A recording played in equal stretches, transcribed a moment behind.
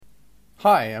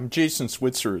Hi, I'm Jason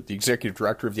Switzer, the Executive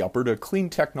Director of the Alberta Clean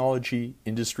Technology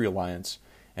Industry Alliance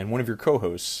and one of your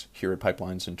co-hosts here at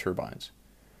Pipelines and Turbines.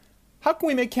 How can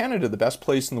we make Canada the best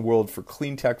place in the world for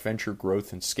clean tech venture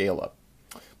growth and scale-up?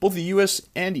 Both the US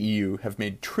and EU have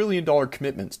made trillion-dollar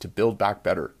commitments to build back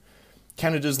better.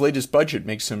 Canada's latest budget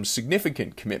makes some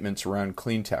significant commitments around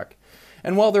clean tech.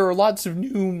 And while there are lots of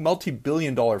new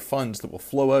multi-billion-dollar funds that will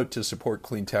flow out to support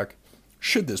clean tech,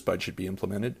 should this budget be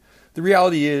implemented, the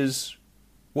reality is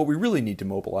what we really need to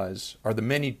mobilize are the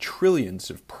many trillions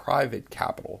of private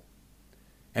capital.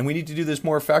 And we need to do this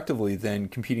more effectively than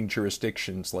competing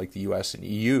jurisdictions like the US and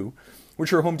EU,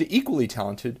 which are home to equally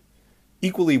talented,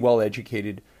 equally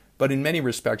well-educated, but in many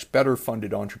respects better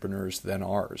funded entrepreneurs than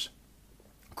ours.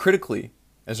 Critically,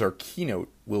 as our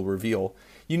keynote will reveal,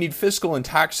 you need fiscal and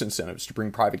tax incentives to bring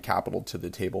private capital to the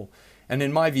table. And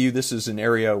in my view, this is an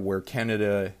area where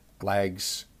Canada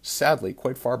lags, sadly,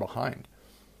 quite far behind.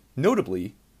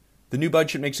 Notably, the new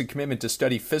budget makes a commitment to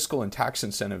study fiscal and tax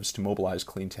incentives to mobilize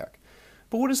clean tech.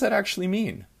 But what does that actually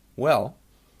mean? Well,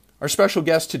 our special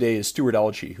guest today is Stewart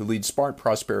Elgie, who leads Smart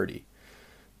Prosperity.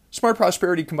 Smart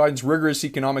Prosperity combines rigorous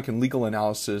economic and legal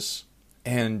analysis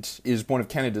and is one of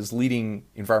Canada's leading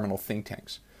environmental think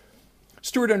tanks.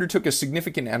 Stewart undertook a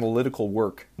significant analytical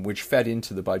work which fed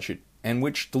into the budget and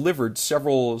which delivered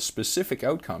several specific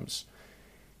outcomes.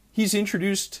 He's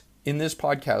introduced in this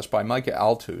podcast by Micah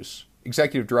Altos,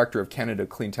 Executive Director of Canada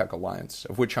Clean Tech Alliance,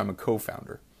 of which I'm a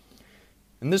co-founder.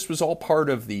 And this was all part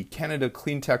of the Canada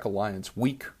Clean Tech Alliance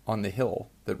Week on the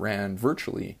Hill that ran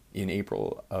virtually in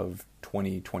April of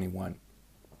 2021.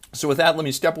 So with that, let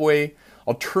me step away.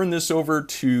 I'll turn this over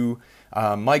to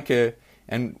Micah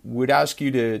and would ask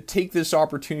you to take this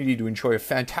opportunity to enjoy a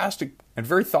fantastic and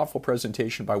very thoughtful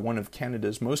presentation by one of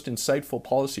Canada's most insightful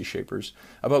policy shapers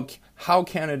about how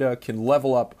Canada can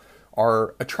level up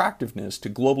our attractiveness to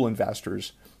global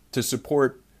investors to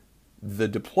support the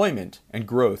deployment and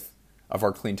growth of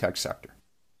our clean tech sector.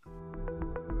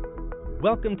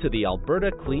 Welcome to the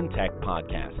Alberta Clean Tech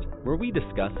Podcast, where we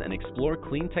discuss and explore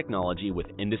clean technology with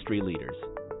industry leaders.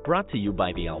 Brought to you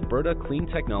by the Alberta Clean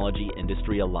Technology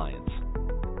Industry Alliance.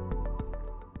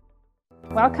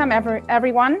 Welcome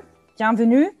everyone.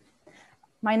 Bienvenue.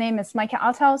 My name is Micah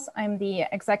Altos. I'm the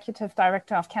Executive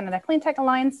Director of Canada Clean Tech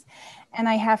Alliance, and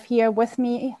I have here with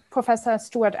me Professor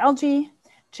Stewart Elgie,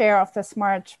 Chair of the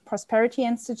Smart Prosperity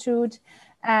Institute,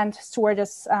 and Stewart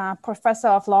is Professor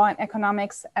of Law and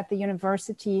Economics at the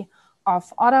University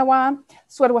of Ottawa.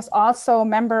 Stewart was also a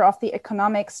member of the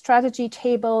Economic Strategy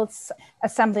Tables,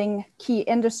 assembling key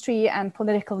industry and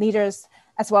political leaders,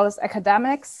 as well as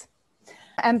academics.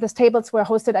 And these tables were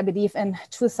hosted, I believe, in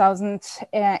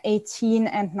 2018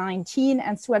 and 19.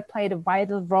 And Stewart played a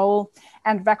vital role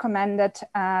and recommended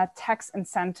tax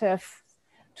incentive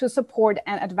to support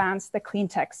and advance the clean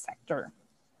tech sector.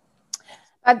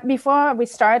 But before we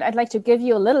start, I'd like to give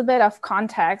you a little bit of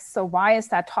context. So why is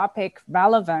that topic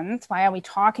relevant? Why are we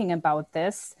talking about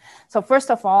this? So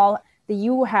first of all, the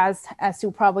EU has, as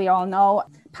you probably all know,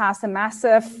 passed a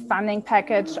massive funding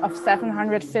package of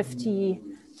 750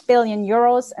 billion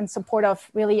euros in support of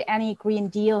really any Green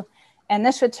Deal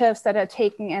initiatives that are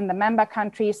taken in the member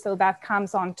countries. So that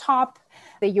comes on top.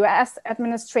 The US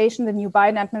administration, the new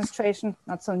Biden administration,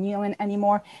 not so new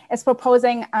anymore, is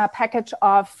proposing a package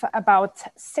of about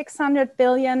 600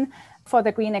 billion for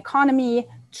the green economy,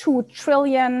 2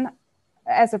 trillion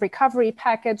as a recovery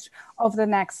package over the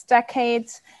next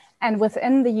decade. And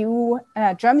within the EU,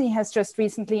 Germany has just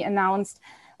recently announced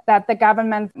that the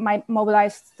government might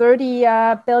mobilize 30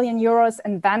 billion euros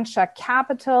in venture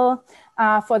capital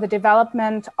for the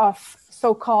development of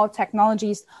so-called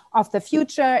technologies of the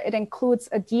future. It includes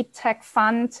a deep tech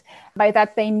fund. By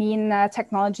that, they mean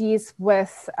technologies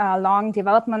with long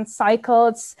development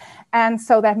cycles. And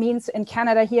so that means in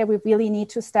Canada here, we really need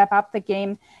to step up the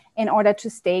game in order to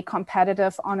stay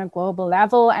competitive on a global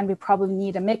level. And we probably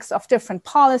need a mix of different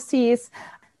policies.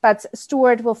 But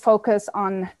Stewart will focus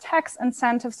on tax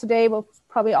incentives today. We'll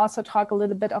probably also talk a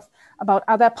little bit about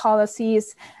other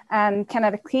policies. And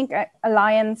Canada Clean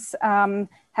Alliance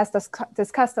has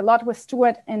discussed a lot with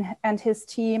Stewart and his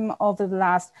team over the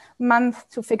last month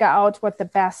to figure out what the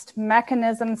best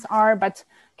mechanisms are. But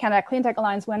Canada Clean Tech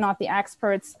Alliance, we're not the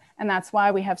experts, and that's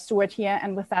why we have Stewart here.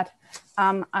 And with that,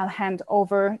 I'll hand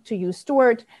over to you,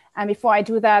 Stewart. And before I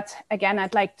do that, again,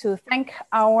 I'd like to thank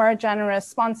our generous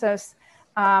sponsors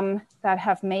that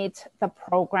have made the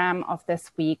program of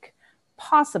this week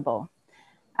possible.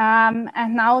 And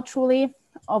now, truly,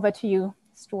 over to you,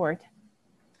 Stewart.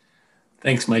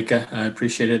 Thanks, Micah. I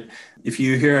appreciate it. If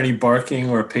you hear any barking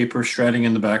or paper shredding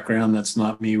in the background, that's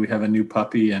not me. We have a new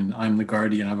puppy and I'm the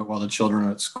guardian of it while the children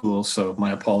are at school. So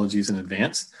my apologies in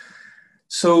advance.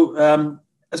 So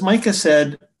as Micah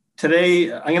said,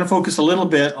 today I'm going to focus a little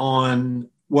bit on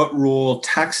what role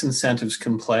tax incentives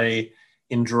can play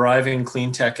in driving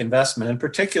clean tech investment, and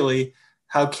particularly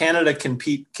how Canada can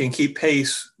keep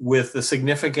pace with the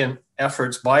significant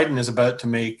efforts Biden is about to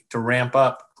make to ramp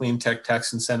up clean tech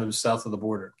tax incentives south of the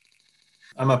border.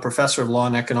 I'm a professor of law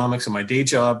and economics in my day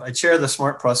job. I chair the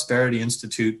Smart Prosperity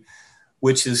Institute,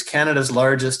 which is Canada's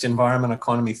largest environment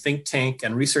economy think tank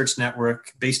and research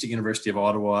network based at University of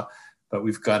Ottawa. But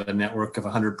we've got a network of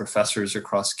 100 professors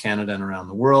across Canada and around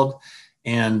the world,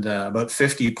 and about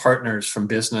 50 partners from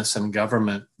business and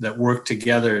government that work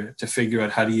together to figure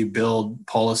out how do you build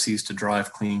policies to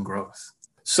drive clean growth.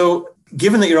 So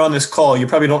given that you're on this call, you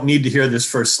probably don't need to hear this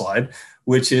first slide,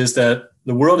 which is that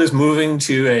the world is moving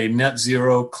to a net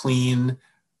zero, clean,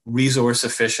 resource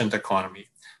efficient economy.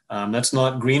 That's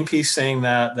not Greenpeace saying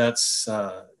that, that's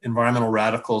environmental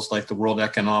radicals like the World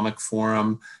Economic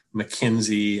Forum,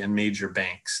 McKinsey, and major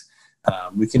banks.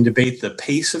 We can debate the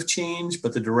pace of change,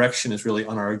 but the direction is really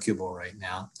unarguable right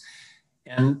now.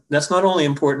 And that's not only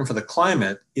important for the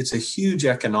climate, it's a huge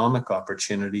economic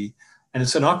opportunity. And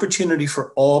it's an opportunity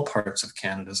for all parts of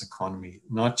Canada's economy,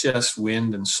 not just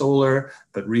wind and solar,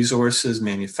 but resources,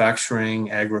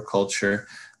 manufacturing, agriculture.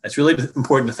 It's really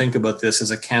important to think about this as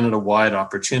a Canada-wide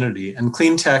opportunity. And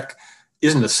clean tech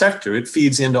isn't a sector, it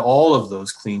feeds into all of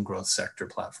those clean growth sector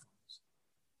platforms.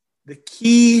 The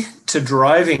key to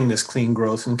driving this clean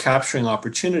growth and capturing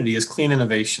opportunity is clean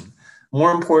innovation,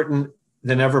 more important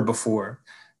than ever before.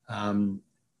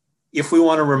 If we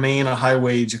want to remain a high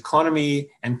wage economy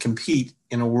and compete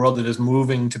in a world that is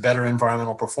moving to better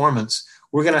environmental performance,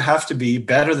 we're going to have to be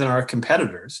better than our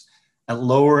competitors at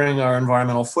lowering our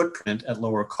environmental footprint at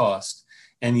lower cost.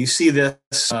 And you see this,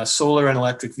 solar and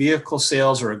electric vehicle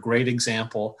sales are a great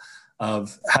example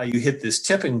of how you hit this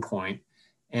tipping point.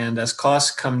 And as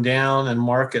costs come down and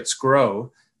markets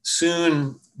grow,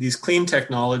 soon these clean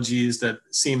technologies that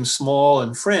seem small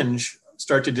and fringe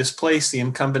start to displace the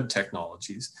incumbent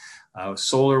technologies.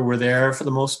 Solar, we're there for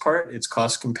the most part. It's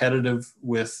cost competitive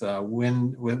with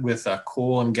wind, with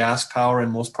coal and gas power in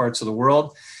most parts of the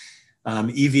world.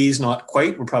 EVs, not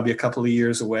quite. We're probably a couple of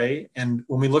years away. And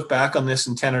when we look back on this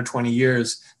in 10 or 20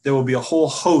 years, there will be a whole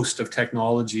host of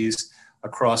technologies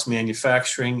across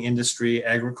manufacturing, industry,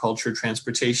 agriculture,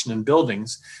 transportation, and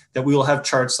buildings that we will have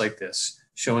charts like this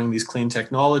showing these clean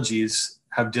technologies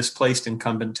have displaced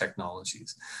incumbent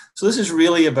technologies. So this is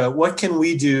really about what can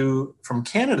we do from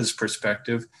Canada's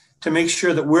perspective to make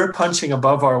sure that we're punching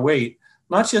above our weight,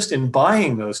 not just in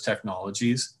buying those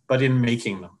technologies, but in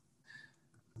making them.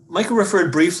 Michael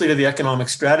referred briefly to the economic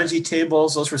strategy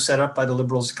tables. Those were set up by the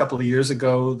Liberals a couple of years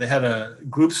ago. They had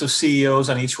groups of CEOs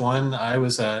on each one. I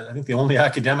was, I think, the only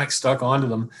academic stuck onto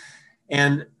them.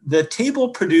 And the table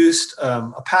produced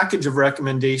a package of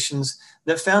recommendations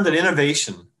that found that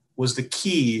innovation was the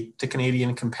key to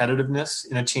Canadian competitiveness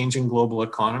in a changing global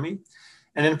economy.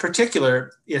 And in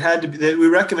particular, we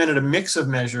recommended a mix of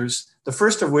measures, the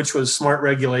first of which was smart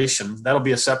regulation. That'll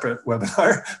be a separate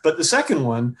webinar. But the second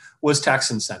one was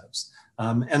tax incentives.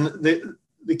 And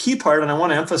the key part, and I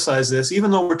want to emphasize this,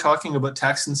 even though we're talking about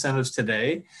tax incentives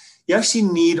today, you actually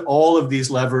need all of these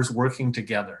levers working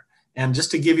together. And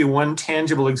just to give you one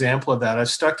tangible example of that, I've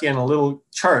stuck in a little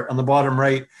chart on the bottom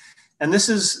right. And this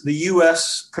is the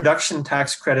US production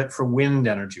tax credit for wind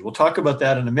energy. We'll talk about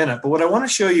that in a minute. But what I want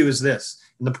to show you is this.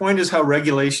 And the point is how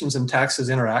regulations and taxes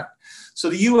interact. So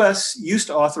the US used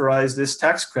to authorize this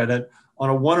tax credit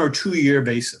on a 1 or 2 year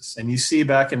basis. And you see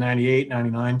back in 98,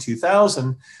 99,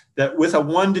 2000, that with a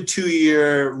 1 to 2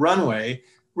 year runway,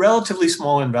 relatively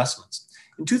small investments.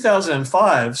 In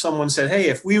 2005, someone said, hey,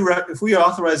 if we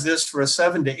authorize this for a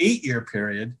 7 to 8 year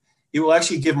period, it will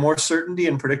actually give more certainty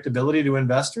and predictability to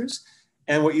investors.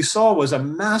 And what you saw was a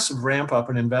massive ramp up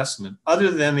in investment.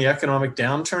 Other than the economic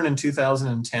downturn in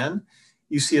 2010,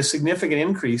 you see a significant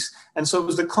increase. And so it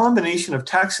was the combination of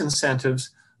tax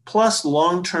incentives plus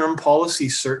long-term policy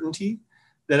certainty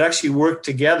that actually worked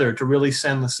together to really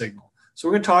send the signal. So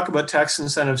we're going to talk about tax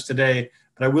incentives today,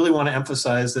 but I really want to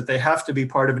emphasize that they have to be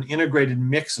part of an integrated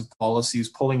mix of policies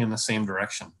pulling in the same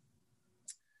direction.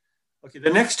 Okay,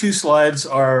 the next two slides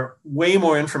are way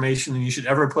more information than you should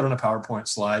ever put on a PowerPoint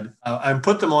slide. I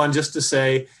put them on just to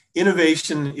say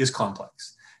innovation is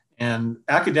complex. And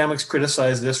academics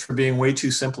criticize this for being way too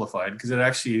simplified because it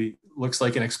actually looks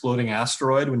like an exploding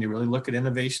asteroid when you really look at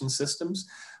innovation systems.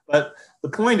 But the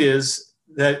point is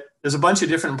that there's a bunch of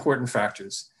different important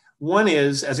factors. One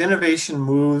is, as innovation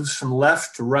moves from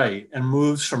left to right and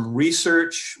moves from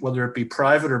research, whether it be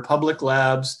private or public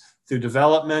labs, through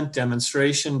development,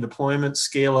 demonstration, deployment,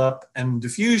 scale up, and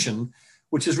diffusion,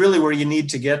 which is really where you need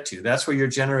to get to. That's where you're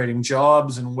generating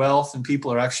jobs and wealth and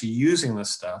people are actually using this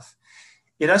stuff.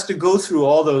 It has to go through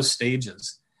all those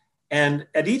stages. And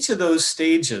at each of those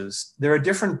stages, there are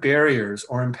different barriers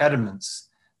or impediments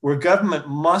where government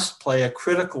must play a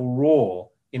critical role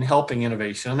in helping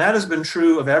innovation. And that has been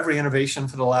true of every innovation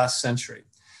for the last century.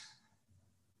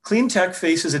 Clean tech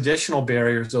faces additional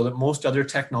barriers, though, that most other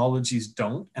technologies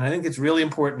don't. And I think it's really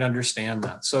important to understand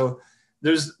that. So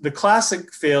there's the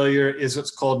classic failure is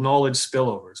what's called knowledge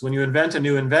spillovers. When you invent a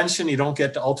new invention, you don't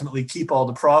get to ultimately keep all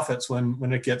the profits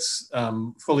when it gets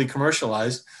fully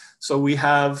commercialized. So we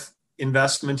have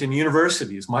investment in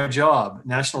universities, my job,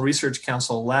 National Research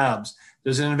Council labs.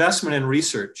 There's an investment in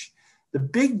research. The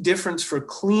big difference for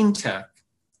clean tech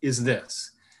is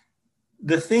this.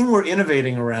 The thing we're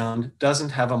innovating around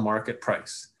doesn't have a market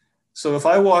price. So if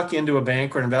I walk into a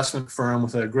bank or an investment firm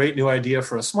with a great new idea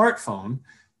for a smartphone,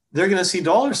 they're going to see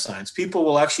dollar signs. People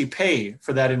will actually pay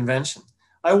for that invention.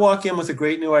 I walk in with a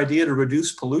great new idea to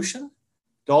reduce pollution.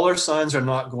 Dollar signs are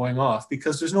not going off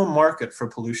because there's no market for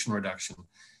pollution reduction.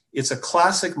 It's a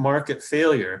classic market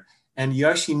failure, and you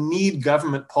actually need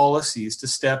government policies to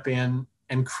step in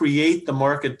and create the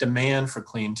market demand for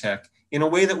clean tech in a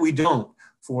way that we don't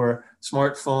for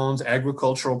smartphones,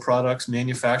 agricultural products,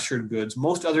 manufactured goods,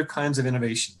 most other kinds of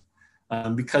innovation.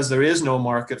 Because there is no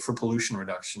market for pollution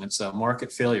reduction. It's a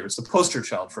market failure. It's the poster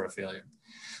child for a failure.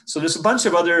 So there's a bunch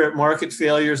of other market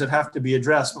failures that have to be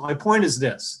addressed. But my point is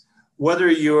this, whether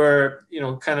you're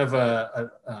kind of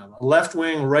a left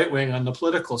wing, right wing on the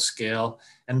political scale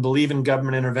and believe in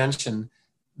government intervention,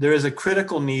 there is a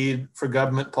critical need for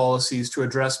government policies to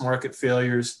address market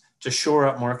failures, to shore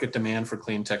up market demand for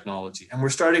clean technology. And we're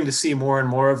starting to see more and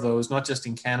more of those, not just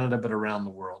in Canada, but around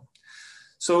the world.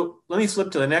 So let me flip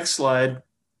to the next slide,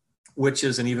 which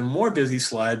is an even more busy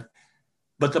slide.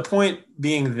 But the point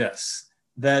being this,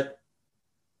 that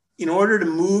in order to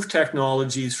move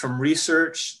technologies from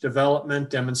research,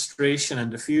 development, demonstration, and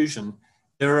diffusion,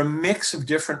 there are a mix of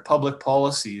different public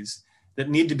policies that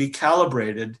need to be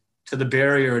calibrated to the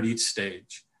barrier at each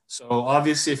stage. So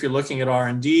obviously, if you're looking at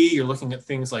R&D, you're looking at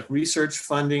things like research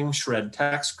funding, SR&ED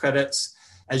tax credits.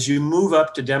 As you move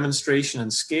up to demonstration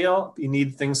and scale, you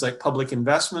need things like public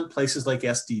investment, places like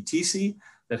SDTC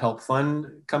that help fund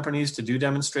companies to do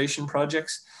demonstration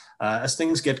projects. As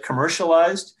things get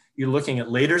commercialized, you're looking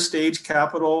at later stage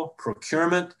capital,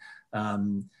 procurement.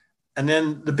 And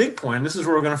then the big point, this is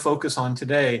where we're going to focus on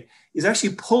today, is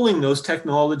actually pulling those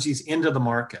technologies into the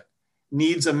market.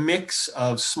 Needs a mix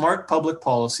of smart public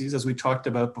policies, as we talked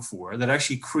about before, that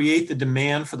actually create the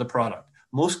demand for the product.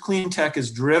 Most clean tech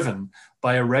is driven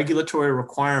by a regulatory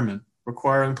requirement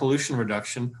requiring pollution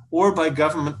reduction, or by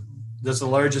government that's the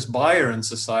largest buyer in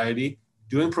society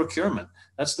doing procurement.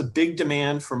 That's the big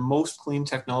demand for most clean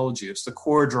technology. It's the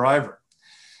core driver.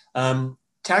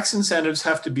 Tax incentives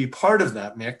have to be part of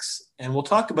that mix, and we'll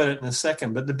talk about it in a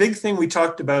second. But the big thing we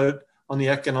talked about on the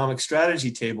economic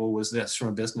strategy table was this from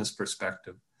a business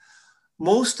perspective.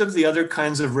 Most of the other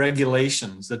kinds of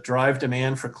regulations that drive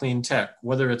demand for clean tech,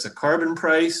 whether it's a carbon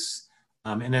price,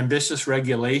 an ambitious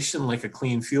regulation like a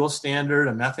clean fuel standard,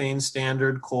 a methane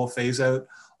standard, coal phase out,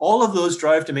 all of those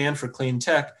drive demand for clean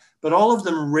tech, but all of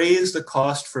them raise the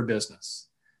cost for business.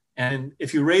 And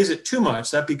if you raise it too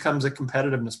much, that becomes a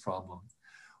competitiveness problem.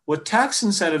 What tax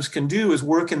incentives can do is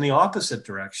work in the opposite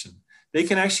direction. They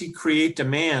can actually create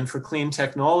demand for clean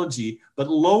technology, but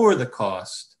lower the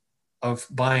cost of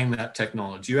buying that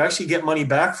technology. You actually get money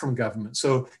back from government.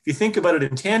 So if you think about it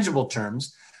in tangible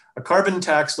terms, a carbon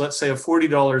tax, let's say of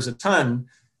 $40 a ton,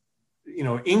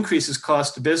 increases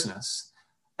cost to business.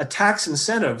 A tax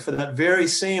incentive for that very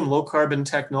same low carbon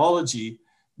technology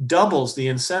doubles the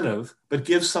incentive, but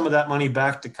gives some of that money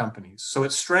back to companies. So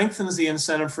it strengthens the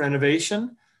incentive for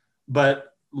innovation, but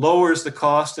lowers the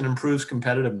cost and improves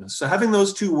competitiveness. So having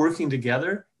those two working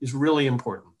together is really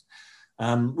important.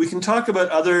 We can talk about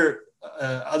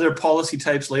other policy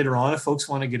types later on if folks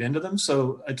want to get into them.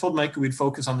 So I told Mike we'd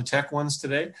focus on the tech ones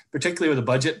today, particularly with the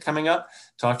budget coming up.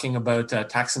 Talking about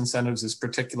tax incentives is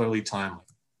particularly timely.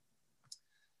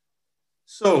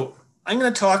 So I'm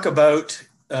going to talk about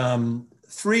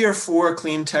 3 or 4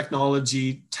 clean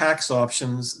technology tax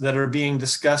options that are being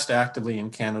discussed actively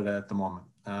in Canada at the moment.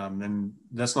 And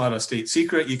that's not a state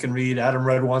secret. You can read Adam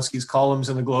Radwanski's columns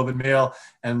in the Globe and Mail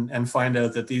and find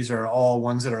out that these are all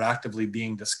ones that are actively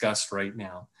being discussed right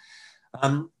now.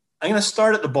 I'm going to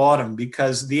start at the bottom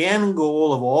because the end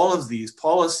goal of all of these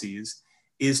policies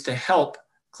is to help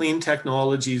clean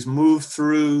technologies move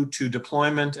through to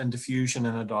deployment and diffusion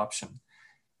and adoption.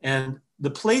 And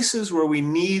the places where we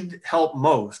need help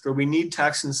most, or we need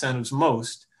tax incentives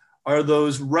most, are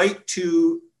those right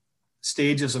two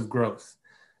stages of growth.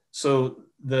 So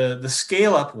the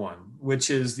scale up one, which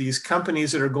is these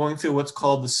companies that are going through what's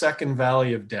called the second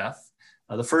valley of death.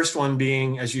 The first one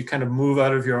being as you kind of move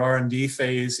out of your R&D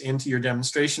phase into your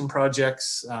demonstration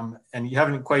projects, and you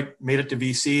haven't quite made it to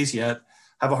VCs yet,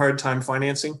 have a hard time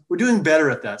financing. We're doing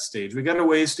better at that stage. We got a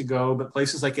ways to go, but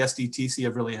places like SDTC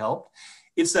have really helped.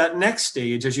 It's that next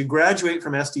stage, as you graduate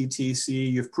from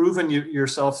SDTC, you've proven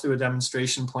yourself through a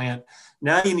demonstration plant.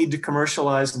 Now you need to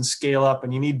commercialize and scale up,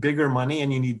 and you need bigger money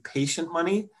and you need patient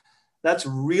money. That's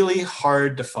really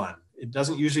hard to fund. It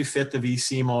doesn't usually fit the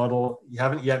VC model. You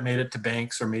haven't yet made it to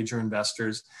banks or major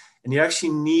investors. And you actually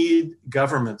need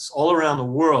governments all around the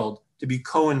world to be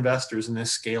co-investors in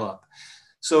this scale up.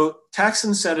 So tax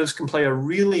incentives can play a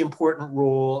really important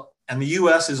role, and the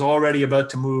US is already about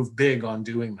to move big on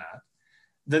doing that.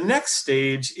 The next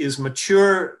stage is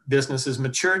mature businesses,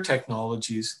 mature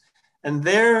technologies. And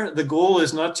there, the goal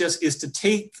is not just is to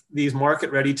take these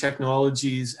market-ready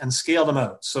technologies and scale them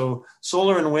out. So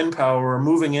solar and wind power are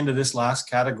moving into this last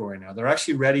category now. They're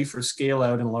actually ready for scale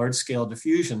out and large-scale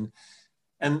diffusion.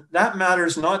 And that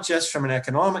matters not just from an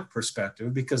economic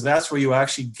perspective, because that's where you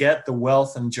actually get the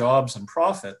wealth and jobs and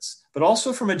profits, but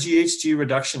also from a GHG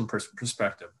reduction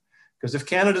perspective. Because if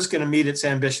Canada's going to meet its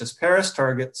ambitious Paris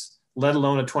targets, let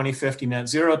alone a 2050 net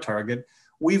zero target,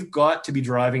 we've got to be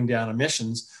driving down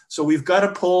emissions. So we've got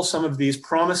to pull some of these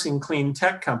promising clean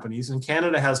tech companies, and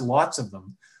Canada has lots of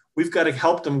them. We've got to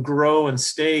help them grow and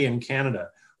stay in Canada.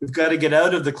 We've got to get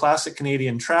out of the classic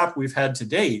Canadian trap we've had to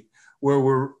date, where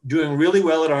we're doing really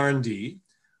well at R&D,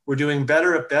 we're doing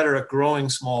better at growing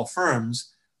small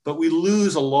firms, but we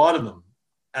lose a lot of them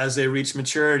as they reach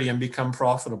maturity and become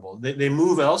profitable. They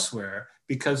move elsewhere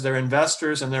because their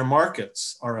investors and their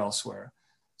markets are elsewhere.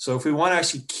 So if we want to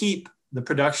actually keep the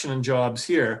production and jobs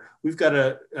here, we've got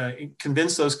to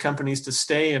convince those companies to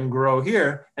stay and grow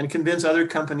here and convince other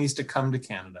companies to come to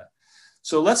Canada.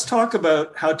 So let's talk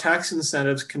about how tax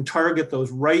incentives can target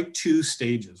those right two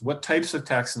stages. What types of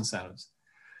tax incentives?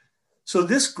 So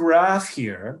this graph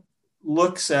here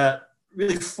looks at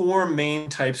really four main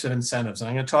types of incentives. And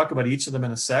I'm going to talk about each of them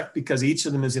in a sec because each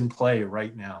of them is in play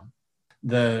right now.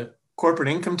 The corporate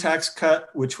income tax cut,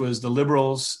 which was the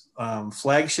Liberals'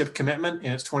 flagship commitment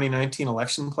in its 2019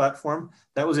 election platform.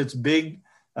 That was its big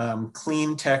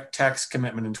clean tech tax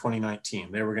commitment in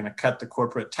 2019. They were going to cut the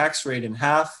corporate tax rate in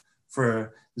half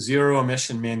for zero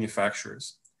emission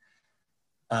manufacturers.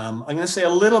 I'm going to say a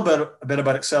little bit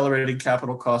about accelerated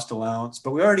capital cost allowance,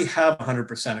 but we already have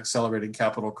 100% accelerated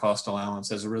capital cost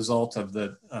allowance as a result of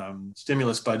the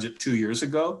stimulus budget 2 years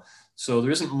ago. So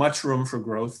there isn't much room for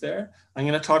growth there. I'm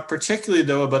going to talk particularly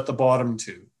though about the bottom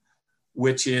two,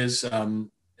 which is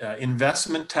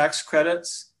investment tax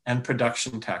credits and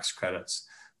production tax credits.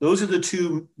 Those are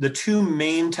the two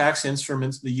main tax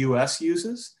instruments the US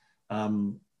uses.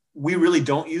 We really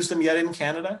don't use them yet in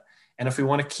Canada. And if we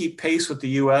want to keep pace with the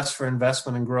US for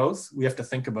investment and growth, we have to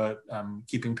think about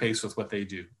keeping pace with what they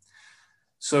do.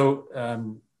 So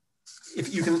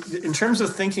if you can, in terms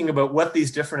of thinking about what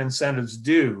these different incentives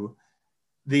do,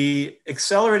 the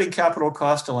accelerated capital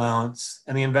cost allowance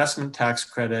and the investment tax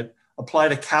credit apply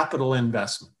to capital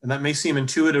investment. And that may seem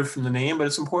intuitive from the name, but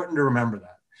it's important to remember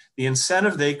that. The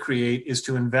incentive they create is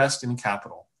to invest in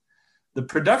capital. The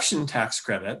production tax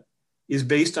credit is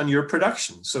based on your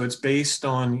production. So it's based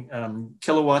on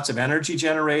kilowatts of energy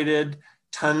generated,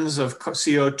 tons of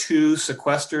CO2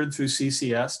 sequestered through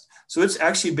CCS. So it's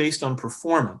actually based on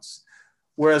performance.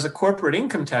 Whereas a corporate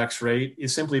income tax rate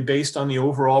is simply based on the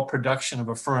overall production of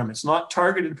a firm. It's not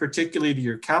targeted particularly to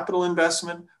your capital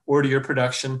investment or to your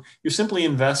production. You're simply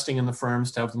investing in the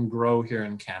firms to have them grow here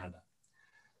in Canada.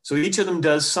 So each of them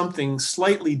does something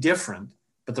slightly different,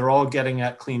 but they're all getting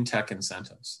at clean tech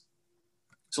incentives.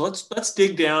 So let's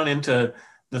dig down into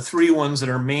the three ones that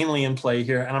are mainly in play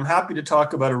here. And I'm happy to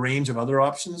talk about a range of other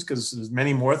options because there's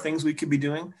many more things we could be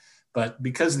doing. But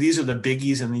because these are the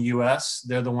biggies in the US,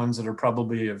 they're the ones that are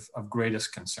probably of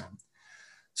greatest concern.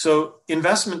 So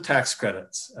investment tax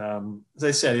credits, as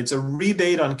I said, it's a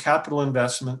rebate on capital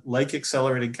investment like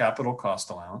accelerated capital cost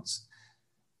allowance.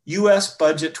 US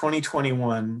budget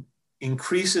 2021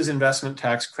 increases investment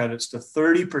tax credits to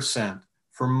 30%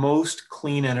 for most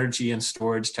clean energy and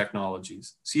storage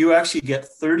technologies. So you actually get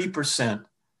 30%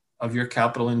 of your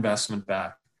capital investment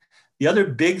back. The other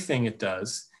big thing it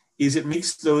does is it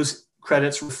makes those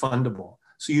credits refundable.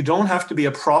 So you don't have to be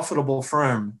a profitable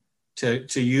firm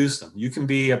to use them. You can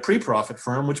be a pre-profit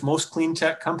firm, which most clean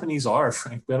tech companies are,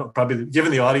 frankly. Probably,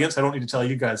 given the audience, I don't need to tell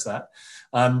you guys that.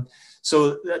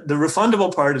 So the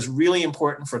refundable part is really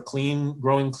important for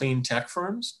growing clean tech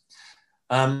firms.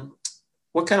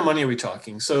 What kind of money are we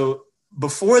talking? So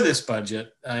before this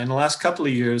budget, in the last couple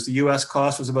of years, the US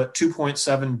cost was about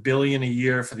 $2.7 billion a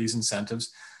year for these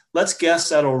incentives. Let's guess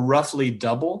that'll roughly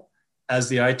double as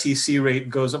the ITC rate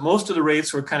goes up. Most of the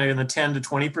rates were kind of in the 10 to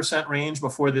 20% range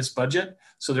before this budget.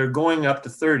 So they're going up to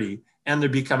 30 and they're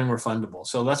becoming refundable.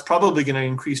 So that's probably going to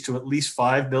increase to at least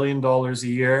 $5 billion a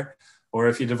year. Or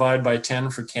if you divide by 10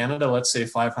 for Canada, let's say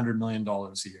 $500 million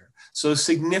a year. So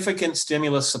significant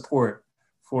stimulus support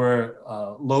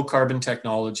for low carbon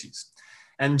technologies.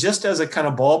 And just as a kind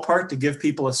of ballpark to give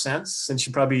people a sense, since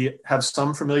you probably have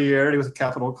some familiarity with the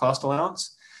capital cost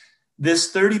allowance,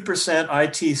 this 30%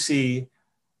 ITC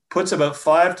puts about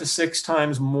 5 to 6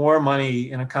 times more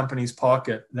money in a company's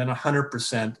pocket than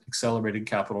 100% accelerated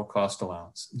capital cost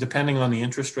allowance, depending on the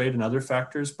interest rate and other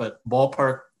factors, but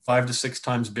ballpark 5 to 6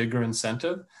 times bigger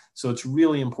incentive. So it's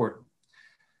really important.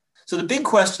 So the big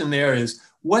question there is,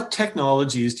 what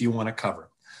technologies do you want to cover?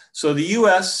 So the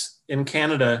US and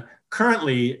Canada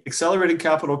currently, accelerated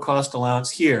capital cost allowance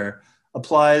here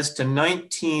applies to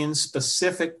 19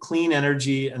 specific clean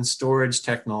energy and storage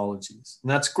technologies.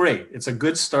 And that's great. It's a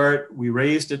good start. We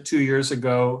raised it 2 years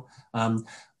ago,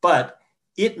 but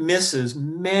it misses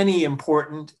many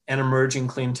important and emerging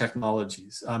clean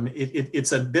technologies.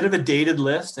 It's a bit of a dated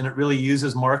list, and it really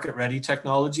uses market-ready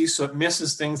technologies. So it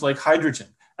misses things like hydrogen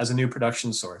as a new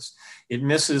production source. It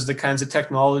misses the kinds of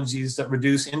technologies that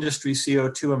reduce industry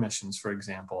CO2 emissions, for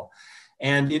example.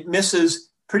 And it misses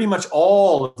pretty much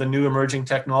all of the new emerging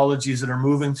technologies that are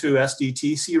moving through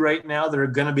SDTC right now that are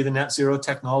going to be the net zero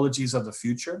technologies of the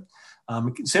future,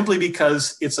 simply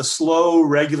because it's a slow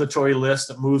regulatory list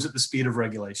that moves at the speed of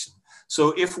regulation.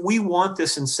 So if we want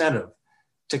this incentive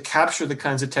to capture the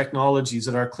kinds of technologies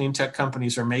that our clean tech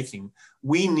companies are making,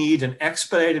 we need an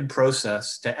expedited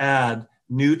process to add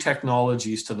new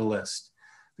technologies to the list.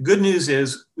 The good news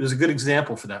is there's a good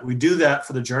example for that. We do that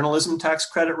for the journalism tax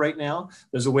credit right now.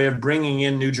 There's a way of bringing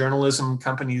in new journalism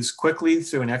companies quickly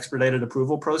through an expedited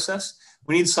approval process.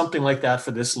 We need something like that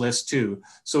for this list too,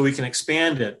 so we can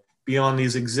expand it beyond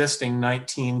these existing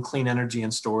 19 clean energy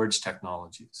and storage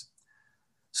technologies.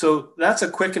 So that's a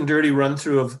quick and dirty run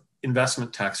through of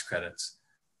investment tax credits.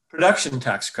 Production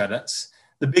tax credits,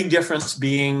 the big difference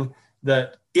being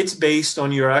that it's based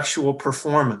on your actual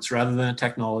performance rather than a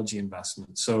technology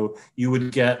investment. So you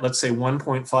would get, let's say,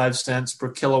 1.5 cents per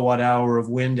kilowatt hour of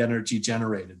wind energy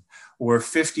generated, or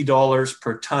 $50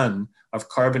 per ton of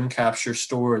carbon capture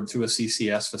stored through a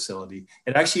CCS facility.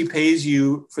 It actually pays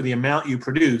you for the amount you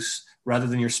produce rather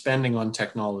than your spending on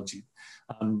technology.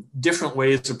 Different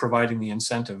ways of providing the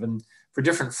incentive. And for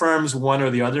different firms, one or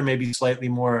the other may be slightly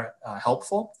more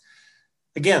helpful.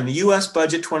 Again, the US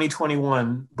budget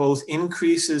 2021 both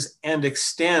increases and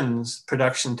extends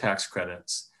production tax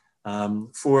credits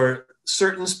for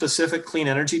certain specific clean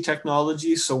energy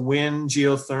technologies, so wind,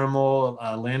 geothermal,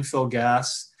 landfill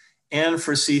gas, and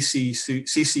for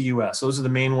CCUS. Those are the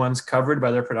main ones covered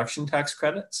by their production tax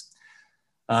credits.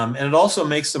 And it also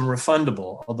makes them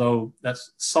refundable, although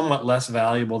that's somewhat less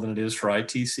valuable than it is for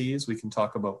ITCs. We can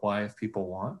talk about why if people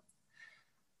want.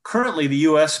 Currently, the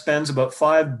US spends about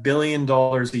 $5 billion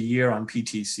a year on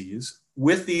PTCs.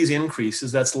 With these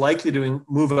increases, that's likely to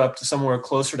move up to somewhere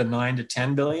closer to 9 to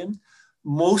 10 billion.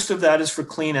 Most of that is for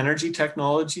clean energy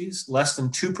technologies. Less than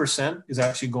 2% is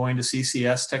actually going to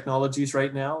CCS technologies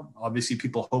right now. Obviously,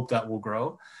 people hope that will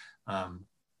grow.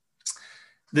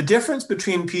 The difference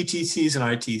between PTCs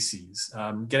and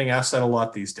ITCs, getting asked that a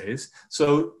lot these days.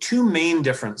 So 2 main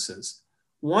differences.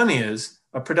 One is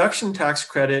a production tax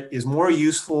credit is more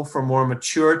useful for more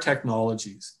mature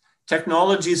technologies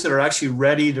that are actually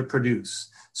ready to produce.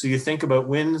 So you think about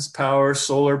wind power,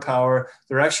 solar power,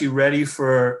 they're actually ready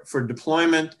for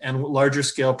deployment and larger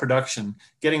scale production.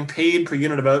 Getting paid per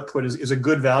unit of output is a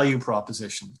good value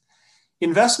proposition.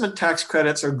 Investment tax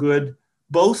credits are good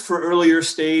both for earlier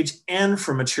stage and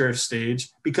for mature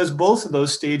stage, because both of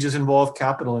those stages involve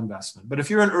capital investment. But if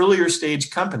you're an earlier stage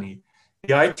company,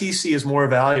 the ITC is more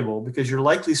valuable because you're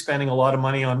likely spending a lot of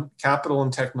money on capital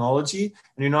and technology,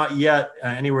 and you're not yet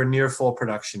anywhere near full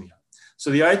production yet. So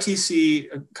the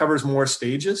ITC covers more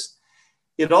stages.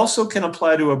 It also can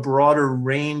apply to a broader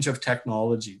range of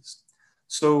technologies.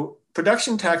 So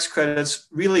production tax credits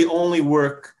really only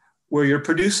work where you're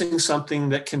producing something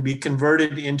that can be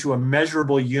converted into a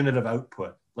measurable unit of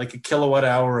output, like a kilowatt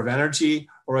hour of energy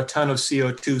or a ton of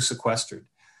CO2 sequestered.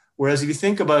 Whereas if you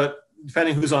think about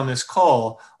depending who's on this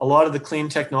call, a lot of the clean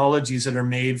technologies that are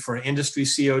made for industry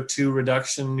CO2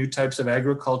 reduction, new types of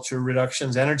agriculture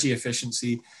reductions, energy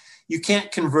efficiency, you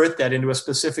can't convert that into a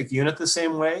specific unit the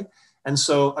same way. And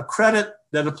so a credit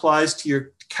that applies to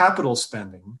your capital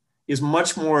spending is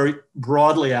much more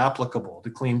broadly applicable to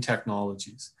clean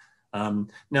technologies.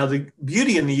 Now, the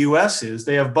beauty in the US is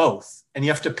they have both, and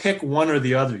you have to pick one or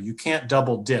the other. You can't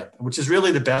double dip, which is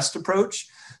really the best approach.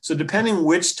 So depending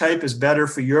which type is better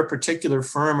for your particular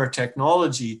firm or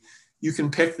technology, you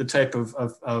can pick the type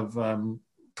of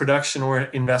production or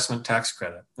investment tax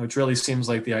credit, which really seems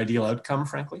like the ideal outcome,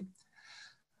 frankly.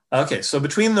 Okay, so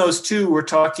between those two, we're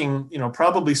talking,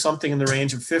 probably something in the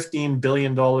range of $15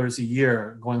 billion a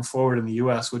year going forward in the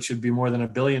US, which would be more than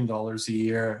 $1 billion a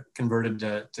year converted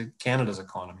to Canada's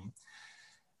economy.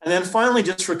 And then finally,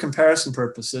 just for comparison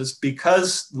purposes,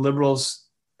 because the Liberals'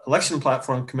 election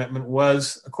platform commitment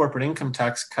was a corporate income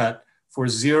tax cut for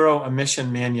zero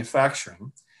emission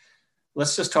manufacturing,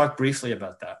 let's just talk briefly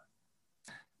about that.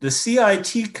 The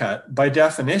CIT cut, by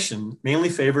definition, mainly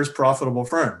favors profitable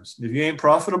firms. If you ain't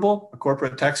profitable, a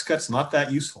corporate tax cut's not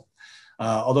that useful.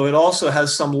 Although it also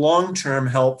has some long-term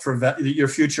help for your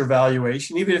future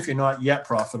valuation, even if you're not yet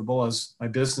profitable, as my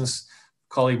business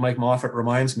colleague Mike Moffat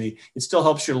reminds me, it still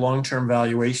helps your long-term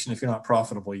valuation if you're not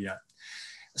profitable yet.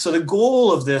 So the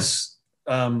goal of this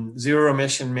zero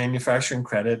emission manufacturing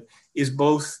credit is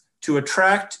both to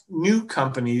attract new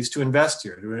companies to invest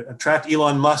here, to attract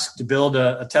Elon Musk to build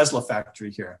a Tesla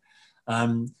factory here,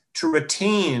 to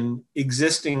retain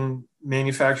existing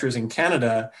manufacturers in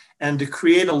Canada, and to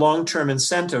create a long-term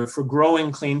incentive for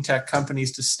growing clean tech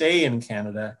companies to stay in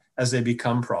Canada as they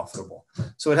become profitable.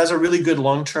 So it has a really good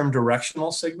long-term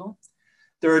directional signal.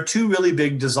 There are two really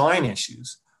big design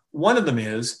issues. One of them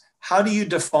is, how do you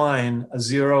define a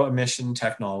zero emission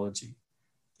technology?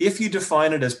 If you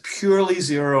define it as purely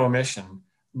zero emission,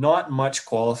 not much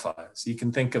qualifies. You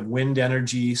can think of wind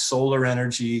energy, solar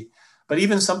energy, but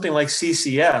even something like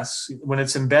CCS, when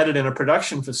it's embedded in a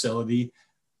production facility,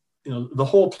 the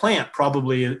whole plant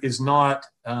probably is not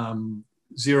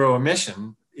zero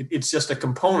emission. It's just a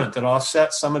component that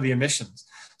offsets some of the emissions.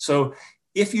 So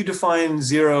if you define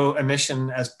zero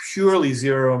emission as purely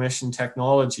zero emission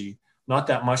technology, not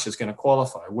that much is going to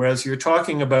qualify. Whereas you're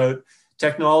talking about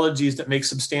technologies that make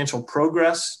substantial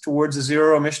progress towards a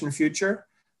zero emission future,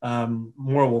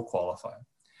 more will qualify.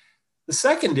 The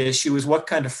second issue is what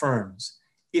kind of firms.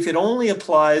 If it only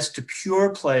applies to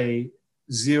pure play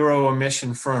zero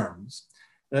emission firms,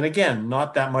 then again,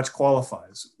 not that much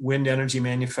qualifies. Wind energy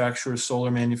manufacturers, solar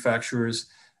manufacturers,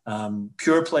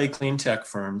 pure play clean tech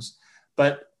firms.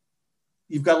 But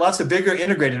you've got lots of bigger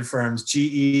integrated firms,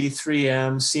 GE,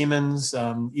 3M, Siemens,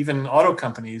 even auto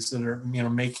companies that are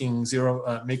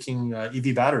making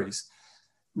EV batteries,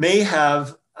 may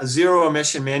have a zero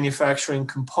emission manufacturing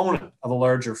component of a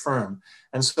larger firm.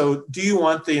 And so do you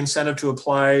want the incentive to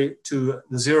apply to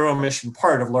the zero emission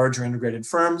part of larger integrated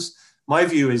firms? My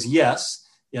view is yes.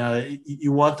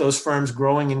 You want those firms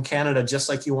growing in Canada just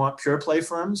like you want pure play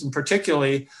firms. And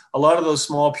particularly, a lot of those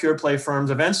small pure play firms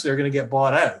eventually are going to get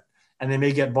bought out. And they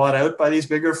may get bought out by these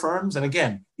bigger firms. And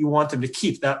again, you want them to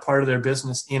keep that part of their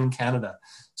business in Canada.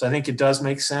 So I think it does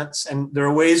make sense. And there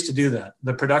are ways to do that.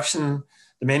 The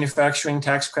manufacturing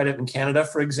tax credit in Canada,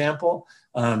 for example,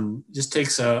 just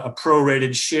takes a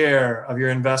prorated share of your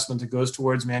investment that goes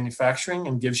towards manufacturing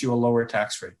and gives you a lower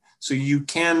tax rate. So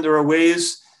there are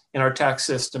ways in our tax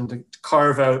system to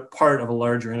carve out part of a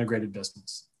larger integrated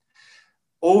business.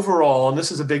 Overall, and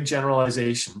this is a big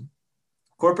generalization,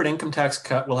 corporate income tax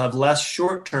cut will have less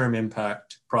short-term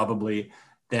impact probably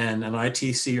than an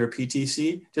ITC or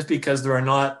PTC, just because there are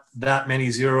not that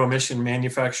many zero-emission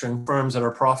manufacturing firms that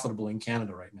are profitable in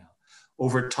Canada right now.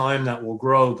 Over time, that will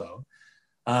grow, though.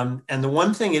 And the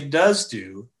one thing it does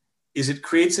do is it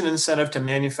creates an incentive to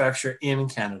manufacture in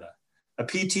Canada. A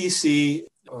PTC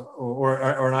or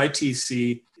an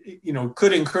ITC,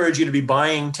 could encourage you to be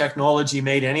buying technology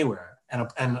made anywhere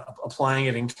and applying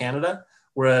it in Canada.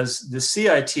 Whereas the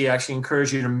CIT actually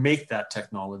encourages you to make that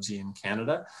technology in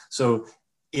Canada. So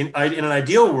in an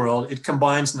ideal world, it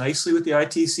combines nicely with the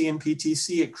ITC and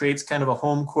PTC. It creates kind of a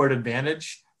home court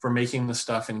advantage for making the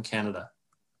stuff in Canada.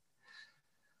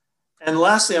 And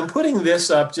lastly, I'm putting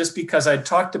this up just because I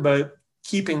talked about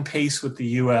keeping pace with the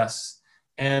US.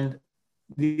 And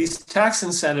these tax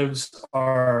incentives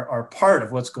are part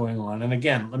of what's going on. And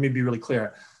again, let me be really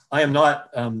clear. I am not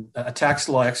a tax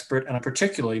law expert, and I'm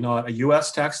particularly not a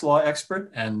U.S. tax law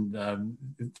expert. And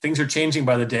things are changing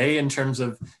by the day in terms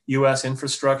of U.S.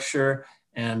 infrastructure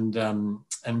and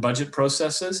budget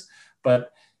processes.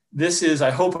 But this is,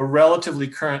 I hope, a relatively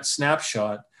current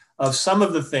snapshot of some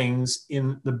of the things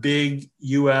in the big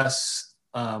US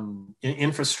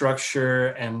infrastructure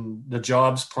and the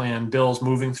jobs plan bills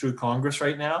moving through Congress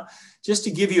right now, just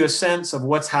to give you a sense of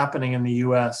what's happening in the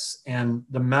US and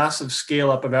the massive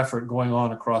scale up of effort going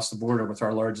on across the border with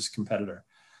our largest competitor.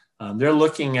 They're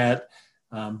looking at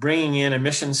bringing in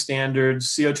emission standards,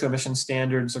 CO2 emission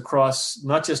standards across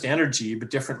not just energy,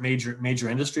 but different major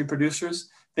industry producers.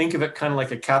 Think of it kind of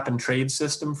like a cap and trade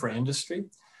system for industry.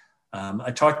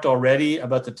 I talked already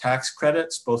about the tax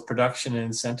credits, both production and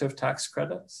incentive tax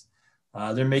credits.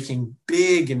 They're making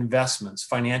big investments,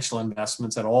 financial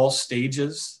investments at all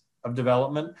stages of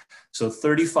development. So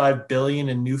 $35 billion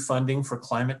in new funding for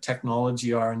climate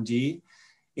technology R&D,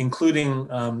 including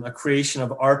a creation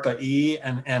of ARPA-E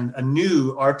and a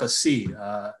new ARPA-C.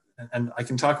 And I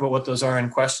can talk about what those are in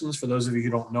questions for those of you who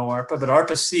don't know ARPA, but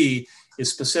ARPA-C is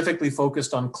specifically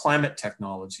focused on climate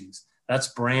technologies. That's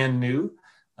brand new.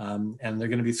 And they're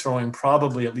going to be throwing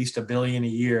probably at least $1 billion a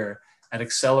year at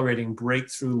accelerating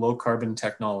breakthrough low carbon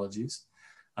technologies.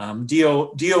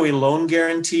 DOE loan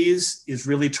guarantees is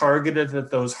really targeted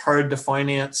at those hard to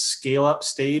finance scale up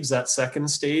stage, that second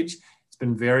stage. It's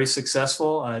been very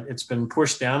successful. It's been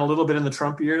pushed down a little bit in the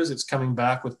Trump years. It's coming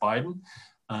back with Biden.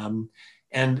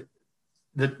 And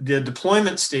the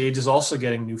deployment stage is also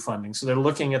getting new funding. So they're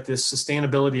looking at this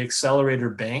Sustainability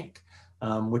Accelerator Bank,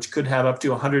 which could have up to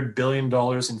 $100 billion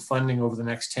in funding over the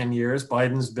next 10 years.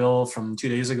 Biden's bill from 2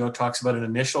 days ago talks about an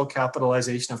initial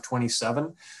capitalization of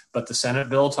 27, but the Senate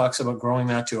bill talks about growing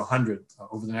that to 100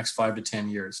 over the next 5 to 10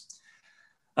 years.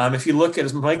 If you look at,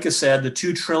 as Micah said, the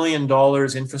 $2 trillion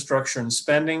infrastructure and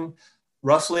spending,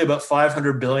 roughly about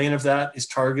 $500 billion of that is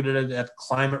targeted at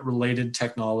climate-related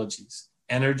technologies,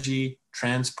 energy,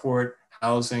 transport,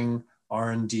 housing,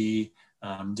 R&D,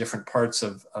 different parts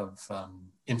of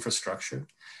infrastructure.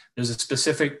 There's a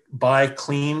specific buy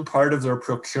clean part of their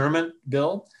procurement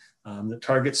bill that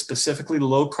targets specifically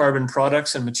low carbon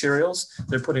products and materials.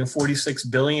 They're putting $46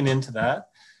 billion into that.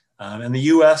 And the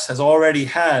US has already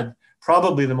had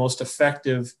probably the most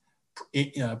effective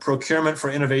procurement for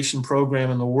innovation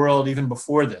program in the world even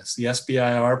before this. The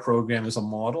SBIR program is a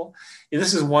model.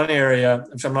 This is one area,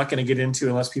 which I'm not going to get into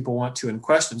unless people want to in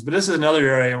questions, but this is another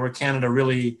area where Canada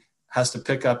really has to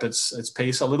pick up its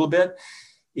pace a little bit,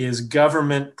 is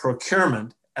government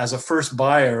procurement as a first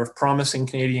buyer of promising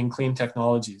Canadian clean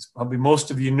technologies. Probably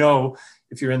most of you know,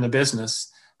 if you're in the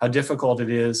business, how difficult it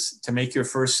is to make your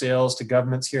first sales to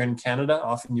governments here in Canada.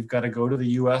 Often you've got to go to the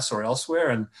US or elsewhere,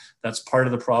 and that's part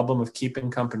of the problem of keeping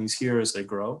companies here as they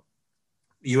grow.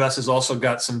 The US has also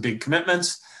got some big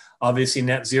commitments, obviously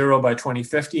net zero by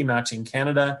 2050, matching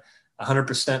Canada,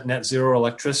 100% net zero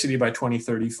electricity by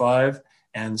 2035,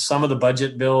 and some of the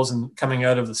budget bills coming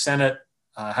out of the Senate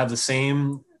have the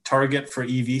same target for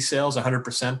EV sales,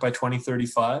 100% by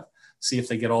 2035. See if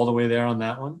they get all the way there on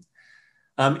that one.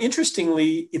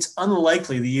 Interestingly, it's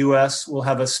unlikely the US will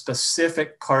have a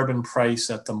specific carbon price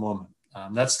at the moment.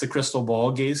 That's the crystal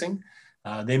ball gazing.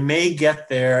 They may get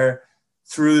there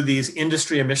through these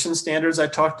industry emission standards I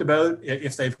talked about.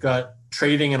 If they've got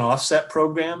trading and offset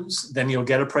programs, then you'll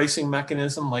get a pricing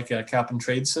mechanism like a cap and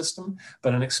trade system.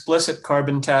 But an explicit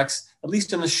carbon tax, at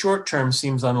least in the short term,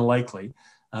 seems unlikely.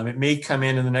 It may come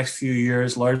in the next few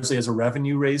years largely as a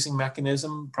revenue raising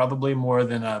mechanism, probably more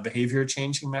than a behavior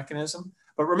changing mechanism.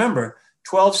 But remember,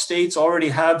 12 states already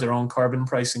have their own carbon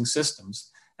pricing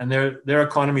systems, and their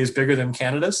economy is bigger than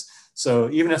Canada's. So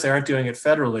even if they aren't doing it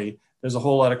federally, there's a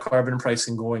whole lot of carbon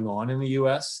pricing going on in the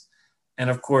US. And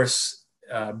of course,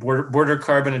 border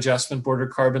carbon adjustment, border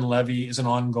carbon levy is an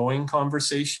ongoing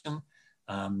conversation.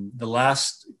 The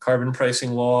last carbon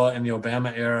pricing law in the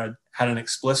Obama era had an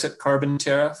explicit carbon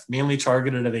tariff, mainly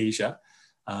targeted at Asia.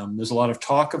 There's a lot of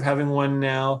talk of having one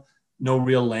now, no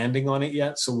real landing on it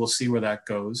yet, so we'll see where that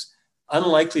goes.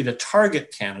 Unlikely to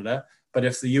target Canada, but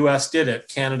if the US did it,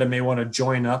 Canada may want to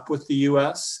join up with the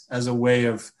US as a way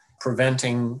of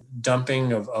preventing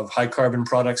dumping of high carbon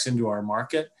products into our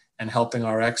market and helping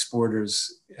our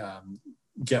exporters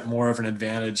get more of an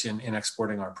advantage in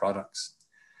exporting our products.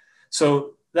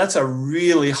 So that's a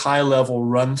really high level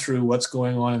run through what's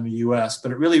going on in the US,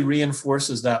 but it really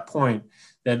reinforces that point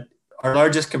that our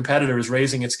largest competitor is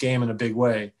raising its game in a big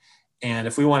way. And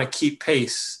if we want to keep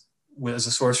pace as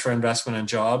a source for investment and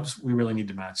jobs, we really need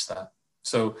to match that.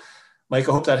 So Mike,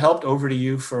 I hope that helped. Over to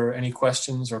you for any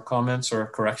questions or comments or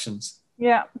corrections.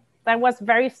 Yeah, that was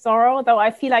very thorough, though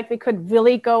I feel like we could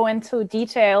really go into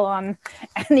detail on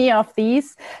any of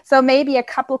these. So maybe a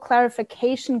couple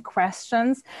clarification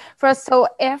questions. First, so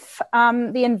if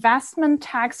the investment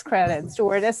tax credit,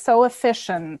 Stewart, is so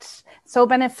efficient, so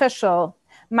beneficial,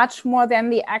 much more than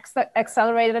the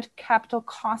accelerated capital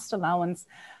cost allowance.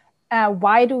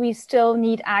 Why do we still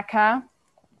need ACA,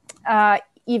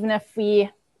 even if we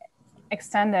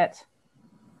extend it?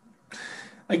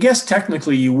 I guess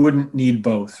technically you wouldn't need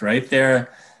both, right?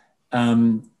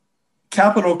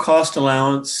 Capital cost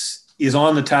allowance is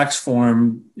on the tax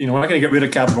form. We're not going to get rid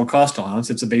of capital cost allowance.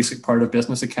 It's a basic part of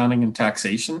business accounting and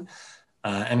taxation.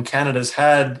 And Canada's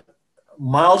had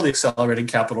mildly accelerated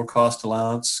capital cost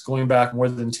allowance going back more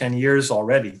than 10 years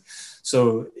already.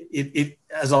 So it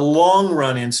as a long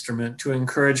run instrument to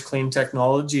encourage clean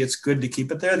technology, it's good to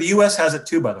keep it there. The US has it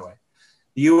too, by the way.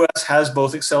 The US has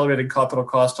both accelerated capital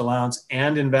cost allowance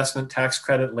and investment tax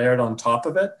credit layered on top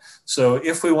of it. So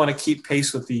if we want to keep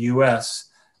pace with the US,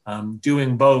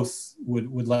 doing both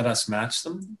would let us match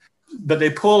them. But they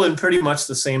pull in pretty much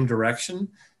the same direction.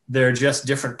 They're just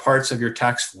different parts of your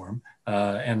tax form,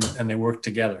 and they work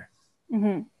together.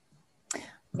 Mm-hmm.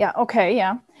 Yeah, okay,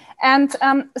 yeah. And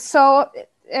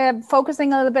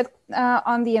focusing a little bit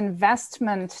on the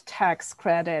investment tax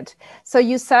credit. So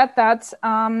you said that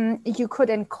you could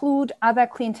include other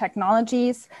clean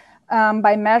technologies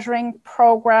by measuring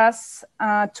progress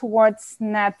towards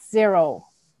net zero.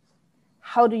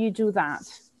 How do you do that?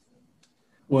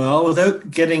 Well,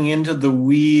 without getting into the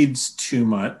weeds too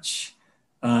much.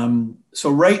 So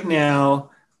right now,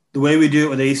 the way we do it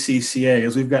with ACCA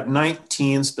is we've got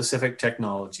 19 specific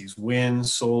technologies: wind,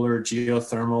 solar,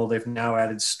 geothermal. They've now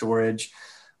added storage.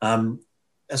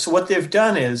 So what they've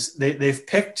done is they've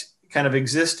picked kind of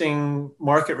existing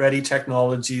market-ready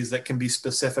technologies that can be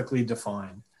specifically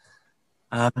defined.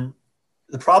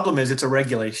 The problem is it's a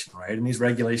regulation, right? And these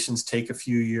regulations take a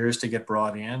few years to get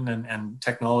brought in, and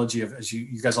technology, as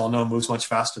you guys all know, moves much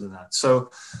faster than that.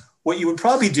 So what you would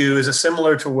probably do is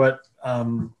similar to what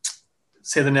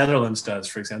say the Netherlands does,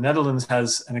 for example. Netherlands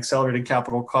has an accelerated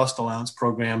capital cost allowance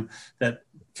program that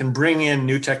can bring in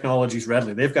new technologies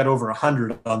readily. They've got over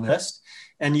 100 on the list,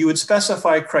 and you would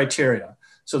specify criteria.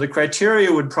 So the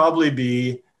criteria would probably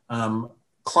be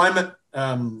climate,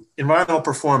 environmental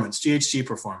performance, GHG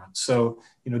performance. So,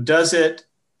 does it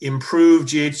improve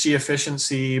GHG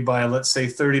efficiency by, let's say,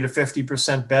 30 to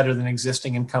 50% better than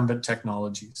existing incumbent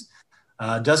technologies?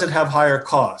 Does it have higher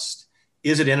cost?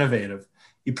 Is it innovative?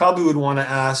 You probably would want to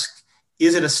ask,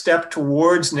 is it a step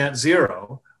towards net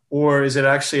zero, or is it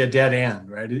actually a dead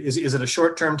end, right? Is it a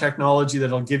short-term technology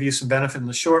that'll give you some benefit in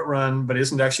the short run, but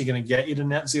isn't actually going to get you to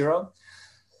net zero?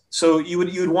 So you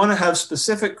would want to have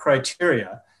specific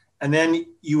criteria, and then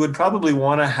you would probably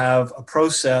want to have a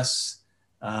process,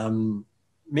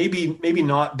 maybe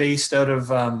not based out of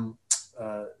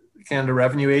Canada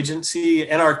Revenue Agency.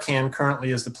 NRCan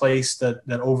currently is the place that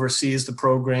oversees the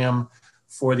program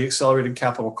for the accelerated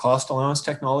capital cost allowance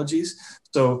technologies.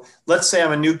 So let's say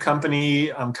I'm a new company,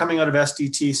 I'm coming out of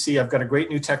SDTC, I've got a great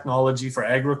new technology for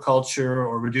agriculture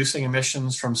or reducing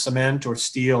emissions from cement or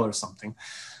steel or something.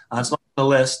 It's not on the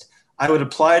list. I would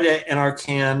apply to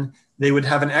NRCan. They would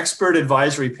have an expert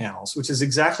advisory panels, which is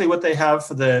exactly what they have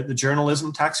for the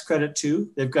journalism tax credit too.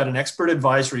 They've got an expert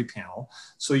advisory panel.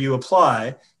 So you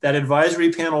apply, that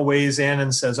advisory panel weighs in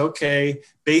and says, okay,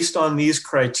 based on these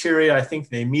criteria, I think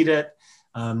they meet it.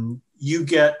 You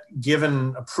get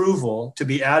given approval to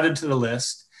be added to the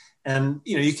list. And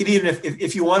you could even,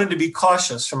 if you wanted to be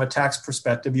cautious from a tax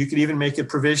perspective, you could even make it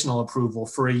provisional approval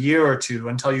for a year or two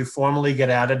until you formally get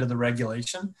added to the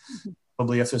regulation.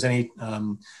 Probably if there's any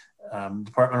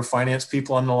Department of Finance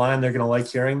people on the line, they're going to like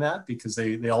hearing that because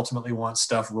they ultimately want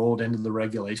stuff rolled into the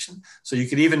regulation. So you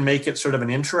could even make it sort of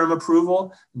an interim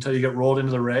approval until you get rolled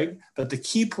into the reg. But the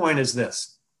key point is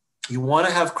this: you want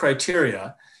to have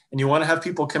criteria. And you want to have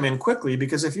people come in quickly,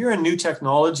 because if you're a new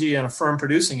technology and a firm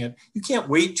producing it, you can't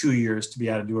wait 2 years to be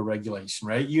able to do a regulation,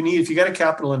 right? If you got a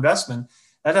capital investment,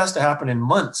 that has to happen in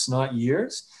months, not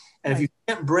years. And if you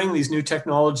can't bring these new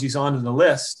technologies onto the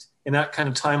list in that kind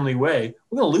of timely way,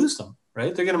 we're going to lose them,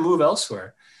 right? They're going to move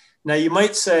elsewhere. Now, you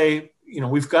might say,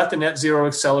 we've got the Net Zero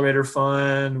Accelerator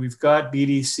Fund, we've got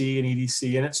BDC and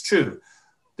EDC, and it's true.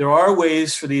 There are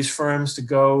ways for these firms to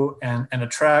go and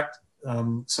attract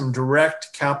some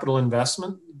direct capital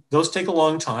investment. Those take a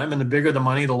long time, and the bigger the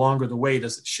money, the longer the wait,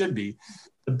 as it should be.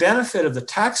 The benefit of the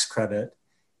tax credit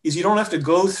is you don't have to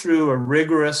go through a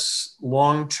rigorous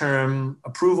long-term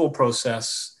approval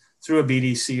process through a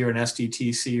BDC or an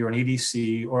SDTC or an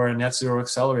EDC or a net zero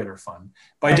accelerator fund.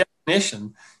 By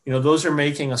definition, those are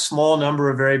making a small number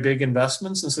of very big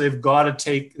investments, and so they've got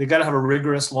to have a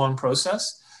rigorous long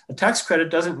process. A tax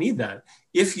credit doesn't need that.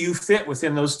 If you fit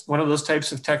within one of those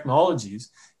types of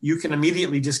technologies, you can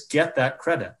immediately just get that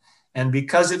credit. And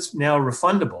because it's now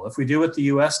refundable, if we do what the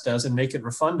US does and make it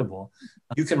refundable,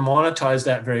 you can monetize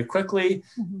that very quickly,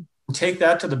 take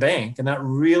that to the bank, and that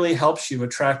really helps you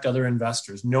attract other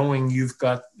investors, knowing you've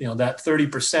got that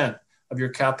 30% of your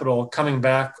capital coming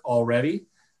back already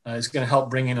is going to help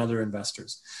bring in other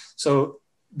investors. So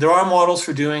there are models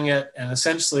for doing it, and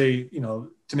essentially,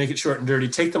 to make it short and dirty,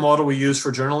 take the model we use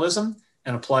for journalism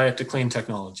and apply it to clean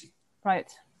technology.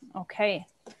 Right. Okay.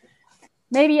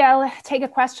 Maybe I'll take a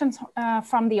question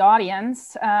from the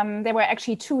audience. There were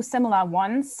actually two similar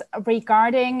ones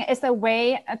regarding, is there a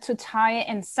way to tie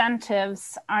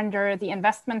incentives under the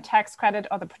investment tax credit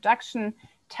or the production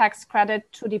tax credit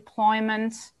to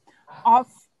deployment of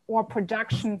or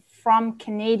production from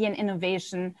Canadian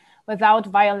innovation without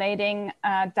violating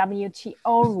WTO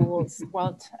rules,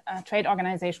 World Trade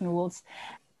Organization rules?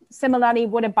 Similarly,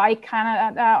 would a Buy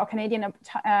Canada or Canadian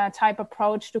type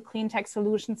approach to clean tech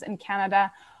solutions in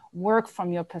Canada work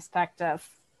from your perspective?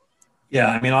 Yeah,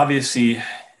 I mean, obviously,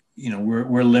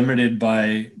 we're limited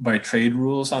by trade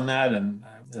rules on that, and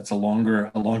that's a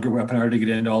longer webinar to get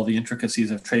into all the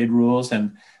intricacies of trade rules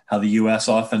and how the U.S.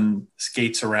 often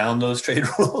skates around those trade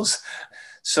rules.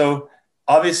 So,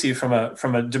 obviously, from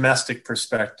a domestic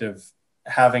perspective,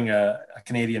 having a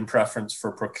Canadian preference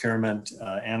for procurement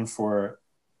and for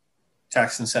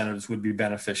tax incentives would be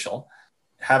beneficial.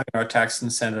 Having our tax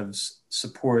incentives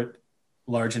support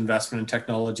large investment in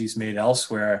technologies made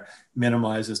elsewhere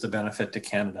minimizes the benefit to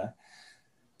Canada.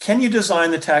 Can you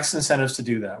design the tax incentives to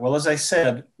do that? Well, as I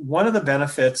said, one of the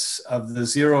benefits of the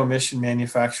zero emission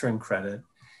manufacturing credit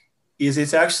is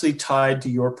it's actually tied to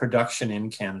your production in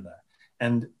Canada.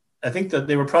 And I think that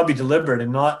they were probably deliberate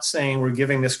in not saying we're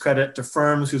giving this credit to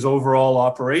firms whose overall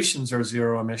operations are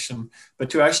zero emission, but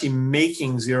to actually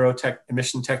making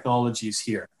emission technologies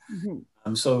here.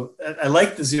 So I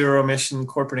like the zero emission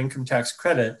corporate income tax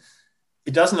credit.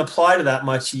 It doesn't apply to that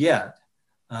much yet,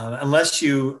 unless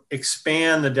you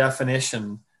expand the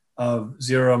definition of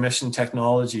zero emission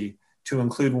technology to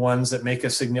include ones that make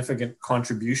a significant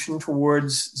contribution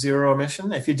towards zero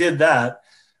emission. If you did that,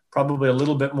 probably a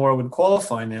little bit more would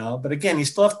qualify now. But again, you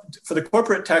still have, for the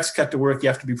corporate tax cut to work, you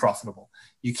have to be profitable.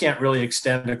 You can't really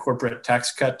extend a corporate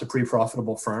tax cut to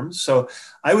pre-profitable firms. So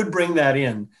I would bring that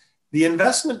in. The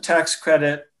investment tax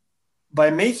credit, by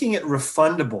making it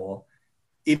refundable,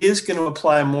 it is going to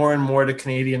apply more and more to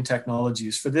Canadian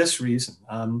technologies for this reason.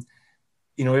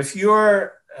 If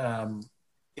you're, a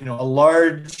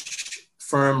large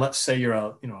firm, let's say you're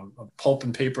a pulp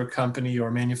and paper company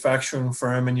or manufacturing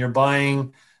firm, and you're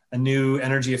buying a new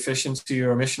energy efficiency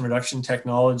or emission reduction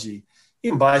technology,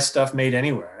 you can buy stuff made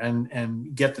anywhere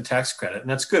and get the tax credit. And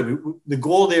that's good. The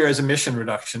goal there is emission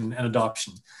reduction and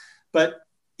adoption. But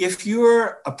if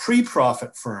you're a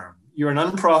pre-profit firm, you're an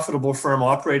unprofitable firm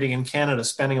operating in Canada,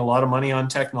 spending a lot of money on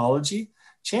technology,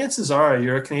 chances are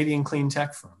you're a Canadian clean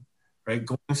tech firm, right?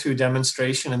 Going through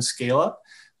demonstration and scale up.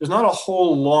 There's not a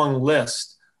whole long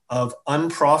list of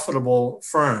unprofitable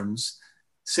firms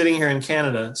sitting here in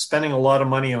Canada, spending a lot of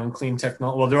money on clean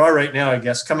technology. Well, there are right now, I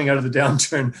guess, coming out of the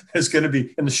downturn, there's going to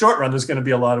be, in the short run, there's going to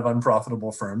be a lot of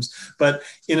unprofitable firms. But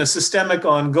in a systemic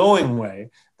ongoing way,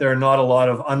 there are not a lot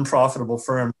of unprofitable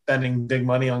firms spending big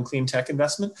money on clean tech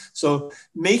investment. So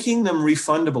making them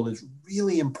refundable is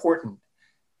really important,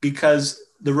 because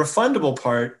the refundable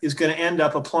part is going to end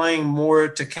up applying more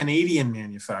to Canadian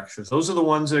manufacturers. Those are the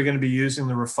ones that are going to be using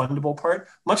the refundable part,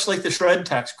 much like the SHRED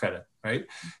tax credit, right?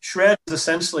 SHRED is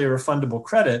essentially a refundable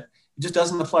credit. It just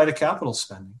doesn't apply to capital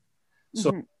spending.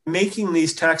 So making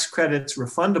these tax credits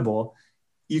refundable,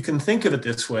 you can think of it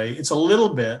this way. It's a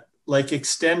little bit like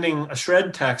extending a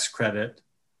SHRED tax credit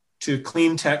to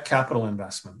clean tech capital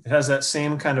investment. It has that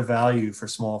same kind of value for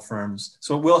small firms.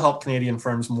 So it will help Canadian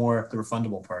firms more, the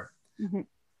refundable part.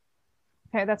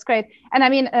 Okay, that's great. And I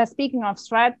mean, speaking of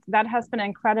SHRED, that has been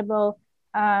incredibly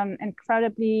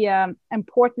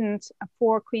important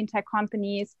for clean tech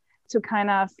companies to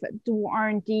kind of do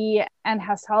R&D, and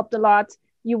has helped a lot.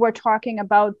 You were talking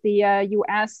about the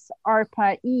US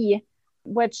ARPA-E,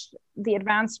 which the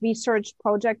Advanced Research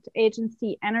Project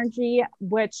Agency Energy,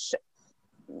 which,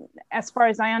 as far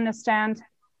as I understand,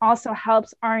 also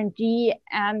helps R&D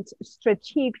and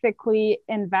strategically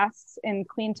invests in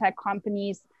clean tech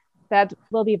companies that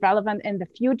will be relevant in the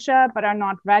future, but are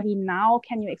not ready now.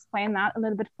 Can you explain that a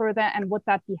little bit further? And would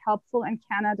that be helpful in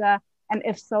Canada? And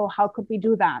if so, how could we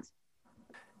do that?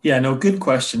 Yeah, no, good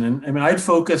question. And I mean, I'd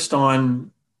focused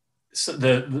on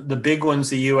the big ones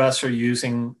the US are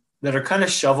using that are kind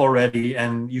of shovel ready,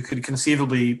 and you could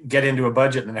conceivably get into a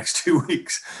budget in the next 2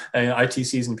 weeks,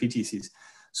 ITCs and PTCs.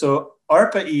 So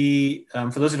ARPA-E,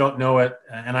 for those who don't know it,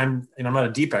 and I'm not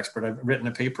a deep expert, I've written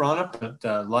a paper on it,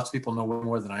 but lots of people know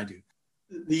more than I do.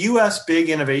 The US big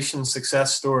innovation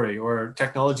success story or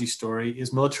technology story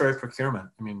is military procurement.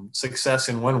 I mean, success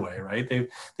in one way, right?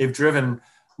 They've driven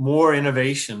more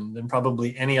innovation than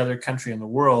probably any other country in the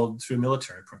world through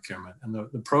military procurement. And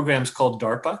the program's called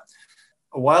DARPA.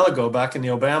 A while ago, back in the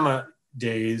Obama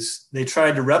days, they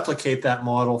tried to replicate that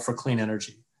model for clean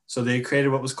energy. So they created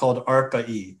what was called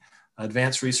ARPA-E,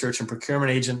 Advanced Research and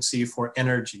Procurement Agency for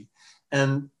Energy.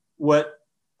 And what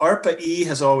ARPA-E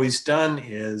has always done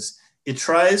is it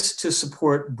tries to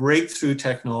support breakthrough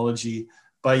technology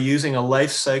by using a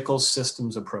life cycle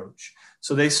systems approach.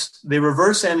 So they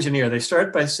reverse engineer. They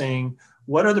start by saying,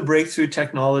 what are the breakthrough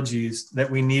technologies that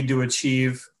we need to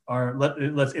achieve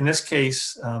in this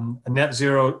case, a net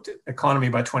zero economy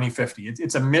by 2050.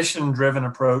 It's a mission-driven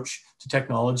approach to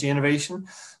technology innovation.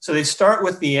 So they start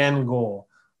with the end goal.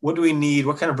 What do we need?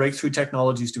 What kind of breakthrough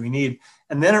technologies do we need?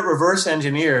 And then it reverse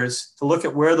engineers to look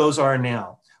at where those are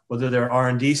now, whether they're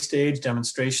R&D stage,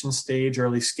 demonstration stage,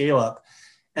 early scale up.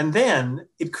 And then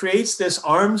it creates this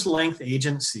arm's length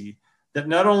agency that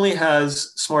not only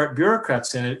has smart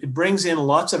bureaucrats in it, it brings in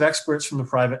lots of experts from the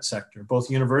private sector,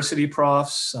 both university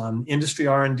profs, industry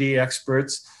R&D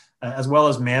experts, as well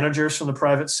as managers from the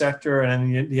private sector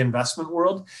and in the investment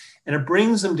world. And it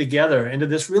brings them together into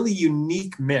this really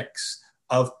unique mix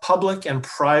of public and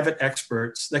private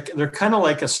experts. They're kind of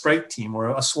like a strike team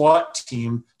or a SWAT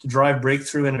team to drive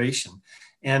breakthrough innovation.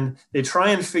 And they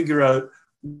try and figure out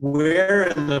where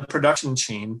in the production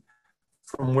chain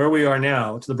from where we are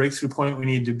now to the breakthrough point we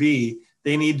need to be,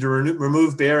 they need to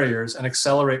remove barriers and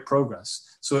accelerate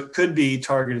progress. So it could be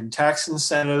targeted tax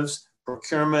incentives,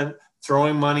 procurement,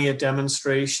 throwing money at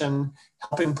demonstration,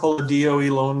 helping pull a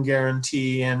DOE loan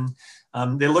guarantee in.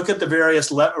 They look at the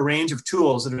various range of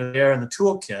tools that are there in the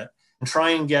toolkit and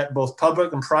try and get both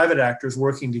public and private actors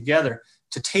working together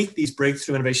to take these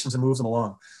breakthrough innovations and move them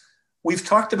along. We've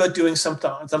talked about doing something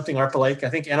ARPA-like. I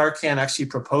think NRCan actually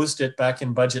proposed it back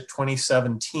in budget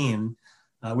 2017.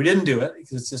 We didn't do it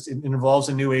because it involves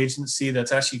a new agency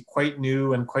that's actually quite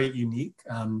new and quite unique.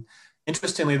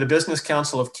 Interestingly, the Business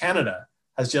Council of Canada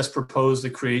has just proposed the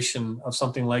creation of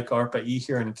something like ARPA-E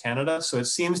here in Canada. So it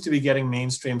seems to be getting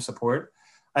mainstream support.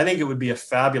 I think it would be a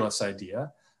fabulous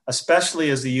idea, especially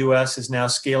as the US is now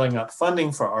scaling up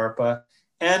funding for ARPA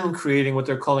and creating what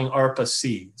they're calling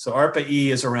ARPA-C. So ARPA-E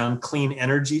is around clean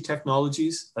energy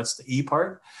technologies. That's the E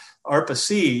part.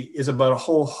 ARPA-C is about a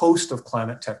whole host of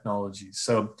climate technologies.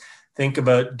 So think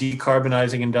about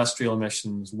decarbonizing industrial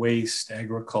emissions, waste,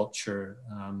 agriculture,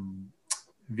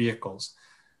 vehicles.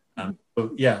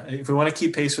 So yeah, if we want to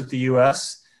keep pace with the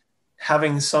US,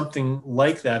 having something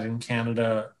like that in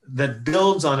Canada that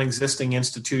builds on existing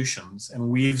institutions and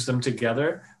weaves them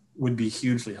together would be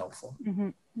hugely helpful. Mm-hmm.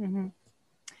 Mm-hmm.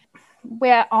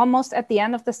 We're almost at the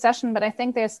end of the session, but I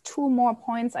think there's two more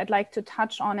points I'd like to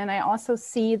touch on. And I also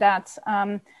see that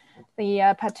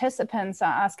the participants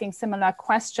are asking similar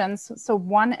questions. So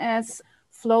one is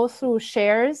flow through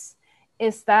shares.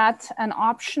 Is that an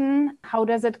option? How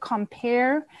does it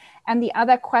compare? And the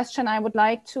other question I would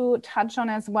like to touch on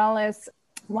as well is,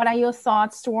 what are your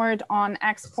thoughts, Stewart, on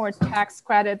export tax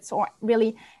credits or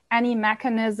really any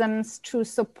mechanisms to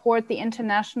support the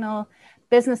international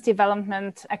business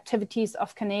development activities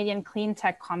of Canadian clean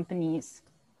tech companies?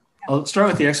 I'll start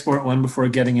with the export one before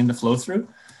getting into flow through.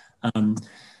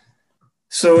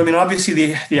 So, I mean, obviously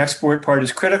the export part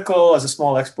is critical as a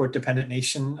small export dependent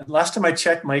nation. Last time I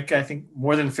checked, Mike, I think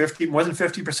more than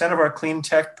 50% of our clean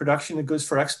tech production goes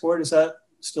for export. Is that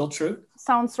still true?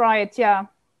 Sounds right. Yeah.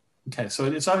 Okay. So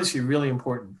it's obviously really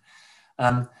important.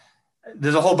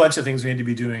 There's a whole bunch of things we need to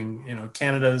be doing, you know,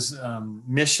 Canada's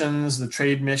missions, the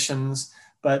trade missions,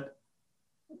 but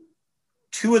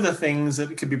two of the things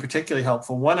that could be particularly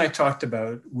helpful. One I talked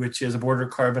about, which is a border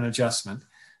carbon adjustment,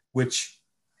 which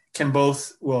can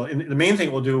both, well, the main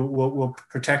thing we'll do, we'll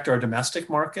protect our domestic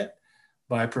market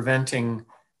by preventing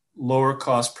lower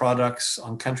cost products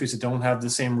on countries that don't have the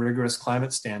same rigorous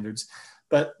climate standards.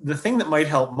 But the thing that might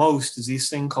help most is these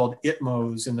thing called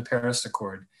ITMOs in the Paris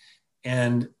Accord.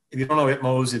 And if you don't know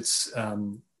ITMOs,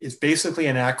 it's basically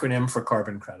an acronym for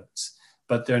carbon credits,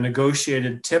 but they're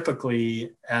negotiated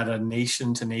typically at a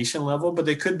nation to nation level, but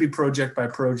they could be project by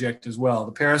project as well.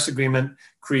 The Paris Agreement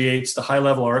creates the high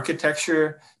level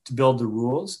architecture to build the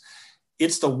rules.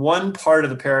 It's the one part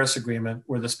of the Paris Agreement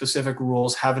where the specific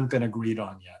rules haven't been agreed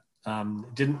on yet.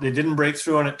 They didn't break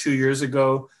through on it 2 years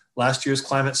ago. Last year's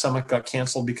climate summit got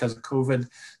canceled because of COVID.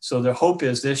 So the hope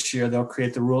is this year they'll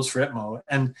create the rules for ITMO.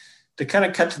 And to kind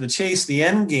of cut to the chase, the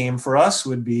end game for us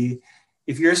would be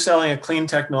if you're selling a clean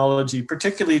technology,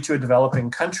 particularly to a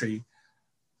developing country,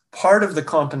 part of the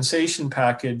compensation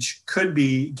package could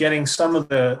be getting some of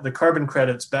the carbon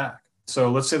credits back.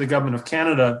 So let's say the government of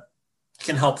Canada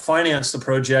can help finance the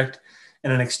project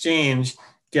and in exchange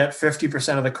get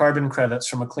 50% of the carbon credits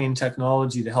from a clean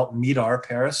technology to help meet our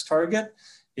Paris target.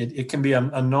 It can be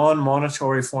a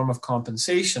non-monetary form of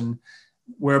compensation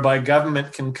whereby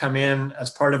government can come in as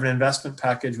part of an investment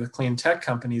package with clean tech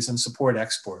companies and support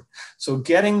export. So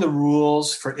getting the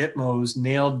rules for ITMOs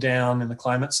nailed down in the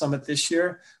climate summit this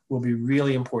year will be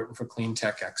really important for clean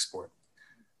tech export.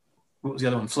 What was the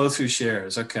other one? Flow through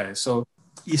shares. Okay, so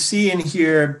you see in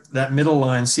here that middle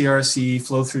line, CRC,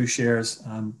 flow through shares.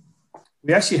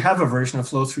 We actually have a version of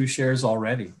flow through shares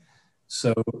already.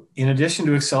 So in addition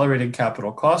to accelerated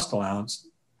capital cost allowance,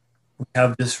 we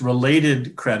have this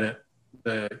related credit,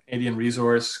 the Canadian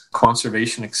Resource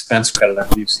Conservation Expense Credit, I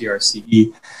believe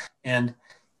CRCE. And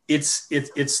it's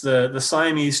the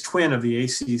Siamese twin of the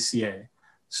ACCA.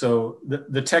 So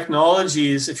the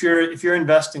technologies, if you're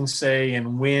investing, say,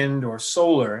 in wind or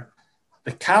solar,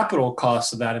 the capital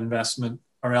costs of that investment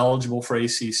are eligible for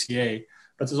ACCA,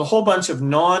 but there's a whole bunch of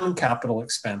non-capital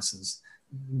expenses,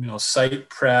 site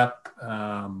prep,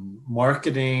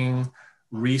 marketing,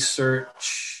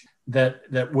 research that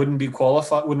wouldn't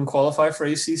qualify for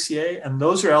ACCA, and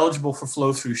those are eligible for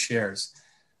flow-through shares.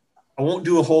 I won't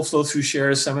do a whole flow-through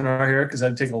shares seminar here because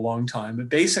that'd take a long time, but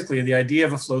basically the idea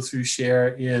of a flow-through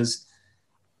share is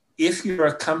if you're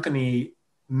a company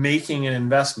making an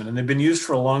investment, and they've been used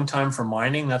for a long time for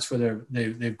mining. That's where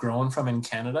they've grown from in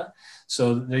Canada.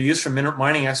 So they're used for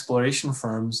mining exploration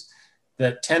firms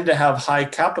that tend to have high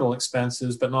capital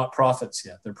expenses, but not profits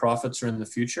yet. Their profits are in the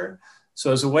future.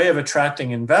 So as a way of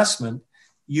attracting investment,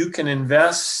 you can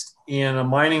invest in a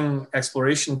mining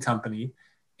exploration company,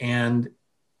 and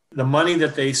the money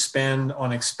that they spend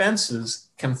on expenses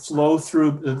can flow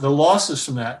through, the losses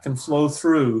from that can flow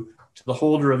through to the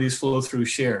holder of these flow-through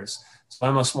shares. So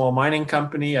I'm a small mining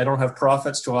company. I don't have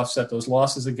profits to offset those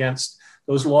losses against.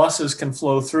 Those losses can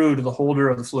flow through to the holder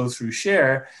of the flow-through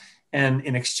share. And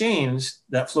in exchange,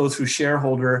 that flow-through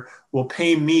shareholder will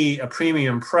pay me a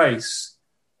premium price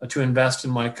to invest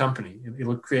in my company.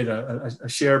 It'll create a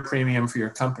share premium for your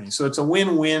company. So it's a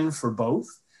win-win for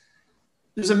both.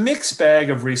 There's a mixed bag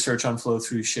of research on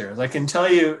flow-through shares. I can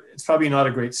tell you, it's probably not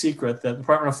a great secret that the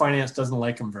Department of Finance doesn't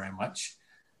like them very much.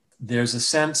 There's a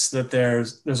sense that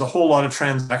there's a whole lot of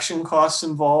transaction costs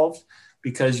involved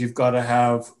because you've got to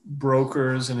have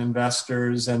brokers and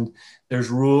investors, and there's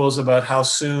rules about how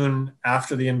soon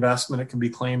after the investment it can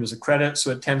be claimed as a credit. So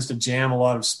it tends to jam a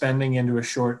lot of spending into a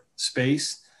short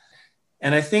space.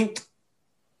 And I think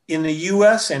in the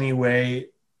US anyway,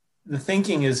 the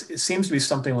thinking it seems to be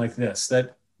something like this,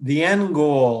 that the end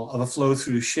goal of a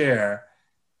flow-through share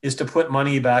is to put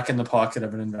money back in the pocket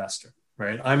of an investor.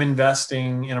 Right? I'm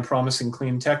investing in a promising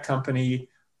clean tech company.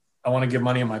 I want to give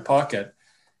money in my pocket.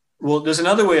 Well, there's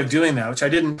another way of doing that, which I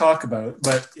didn't talk about,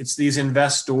 but it's these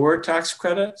investor tax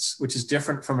credits, which is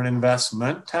different from an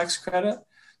investment tax credit.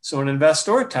 So an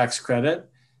investor tax credit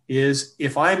is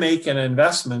if I make an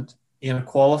investment in a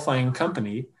qualifying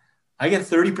company, I get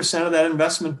 30% of that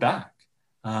investment back.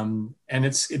 And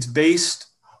it's based,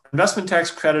 investment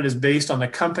tax credit is based on the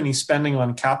company spending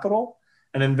on capital.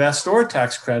 An investor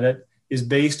tax credit is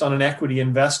based on an equity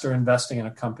investor investing in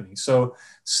a company. So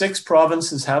 6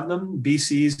 provinces have them.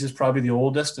 BC's is probably the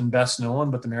oldest and best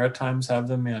known, but the Maritimes have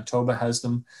them. Manitoba has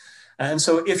them. And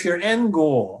so if your end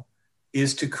goal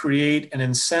is to create an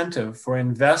incentive for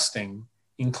investing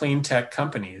in clean tech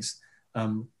companies,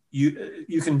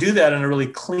 you can do that in a really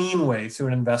clean way through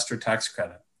an investor tax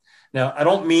credit. Now, I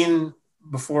don't mean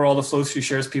before all the flow-through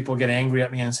shares people get angry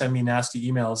at me and send me nasty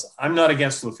emails. I'm not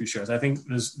against flow-through shares. I think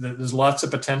there's lots of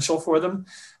potential for them.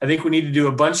 I think we need to do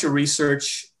a bunch of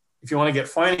research if you want to get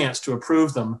finance to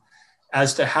approve them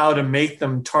as to how to make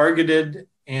them targeted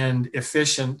and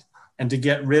efficient and to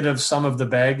get rid of some of the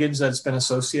baggage that's been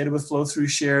associated with flow-through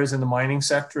shares in the mining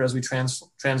sector as we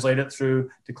translate it through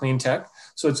to clean tech.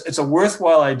 So it's a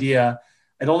worthwhile idea.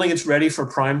 I don't think it's ready for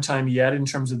prime time yet in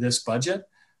terms of this budget,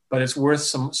 but it's worth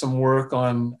some work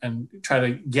on and try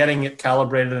to getting it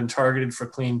calibrated and targeted for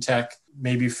clean tech,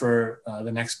 maybe for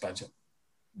the next budget.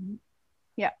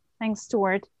 Yeah, thanks,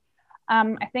 Stewart.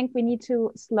 I think we need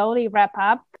to slowly wrap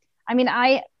up. I mean,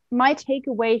 my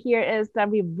takeaway here is that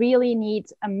we really need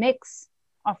a mix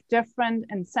of different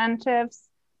incentives,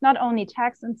 not only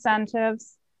tax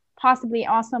incentives, possibly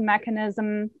also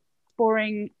mechanism for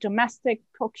domestic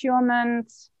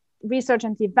procurement, research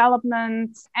and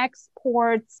development,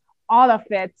 exports, all of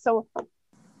it. So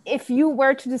if you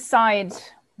were to decide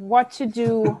what to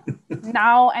do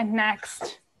now and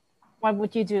next, what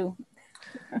would you do?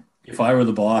 If I were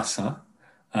the boss, huh?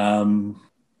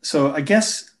 So I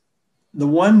guess the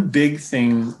one big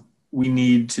thing we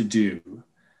need to do,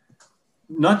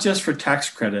 not just for tax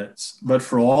credits, but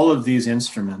for all of these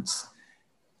instruments,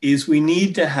 is we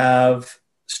need to have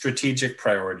strategic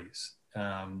priorities. We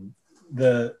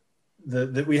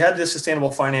had this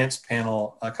sustainable finance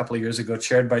panel a couple of years ago,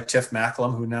 chaired by Tiff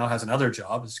Macklem, who now has another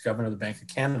job as governor of the Bank of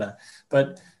Canada.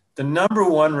 But the number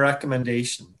one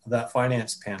recommendation of that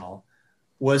finance panel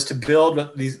was to build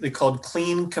what they called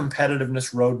clean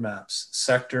competitiveness roadmaps,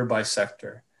 sector by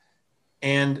sector.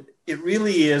 And it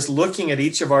really is looking at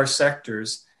each of our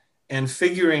sectors and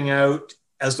figuring out,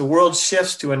 as the world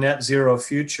shifts to a net zero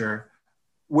future,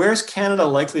 where's Canada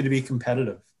likely to be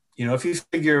competitive? You know, if you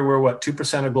figure we're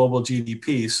 2% of global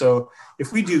GDP. So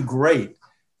if we do great,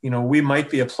 you know, we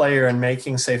might be a player in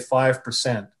making, say,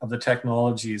 5% of the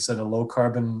technologies that a low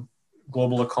carbon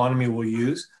global economy will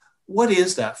use. What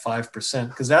is that 5%?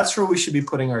 Because that's where we should be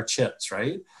putting our chips,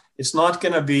 right? It's not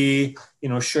going to be, you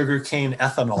know, sugarcane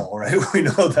ethanol, right? We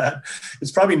know that.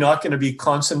 It's probably not going to be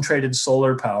concentrated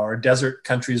solar power. Desert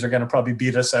countries are going to probably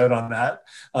beat us out on that.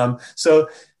 So,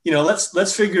 you know,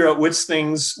 let's figure out which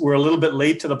things we're a little bit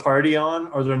late to the party on,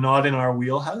 or they're not in our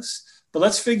wheelhouse. But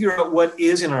let's figure out what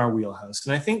is in our wheelhouse.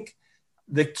 And I think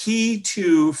the key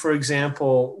to, for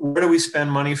example, where do we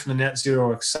spend money from the Net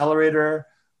Zero Accelerator?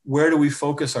 Where do we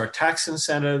focus our tax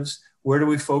incentives? Where do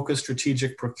we focus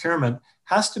strategic procurement?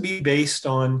 Has to be based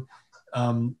on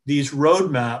these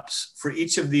roadmaps for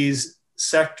each of these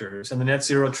sectors and the net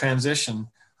zero transition.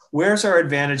 Where's our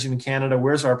advantage in Canada?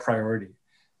 Where's our priority?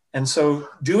 And so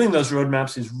doing those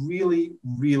roadmaps is really,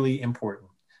 really important.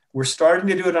 We're starting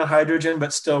to do it on hydrogen,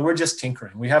 but still we're just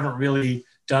tinkering. We haven't really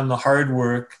done the hard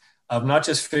work of not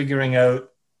just figuring out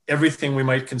everything we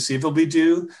might conceivably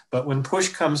do, but when push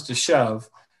comes to shove,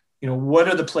 you know, what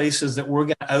are the places that we're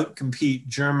going to outcompete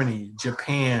Germany,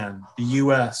 Japan, the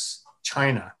US,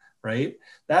 China, right?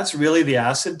 That's really the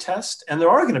acid test. And there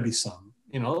are going to be some,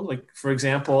 you know, like, for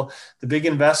example, the big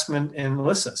investment in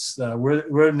Lysis.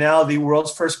 We're now the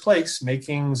world's first place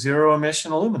making zero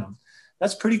emission aluminum.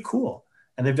 That's pretty cool.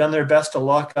 And they've done their best to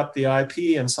lock up the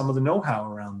IP and some of the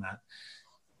know-how around that.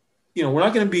 You know, we're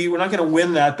not going to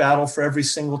win that battle for every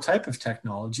single type of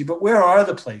technology, but where are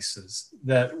the places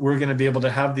that we're going to be able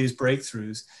to have these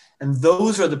breakthroughs? And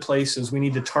those are the places we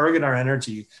need to target our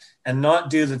energy and not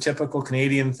do the typical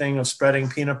Canadian thing of spreading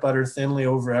peanut butter thinly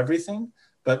over everything,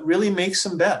 but really make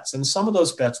some bets. And some of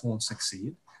those bets won't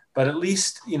succeed, but at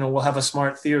least, you know, we'll have a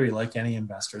smart theory like any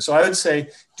investor. So I would say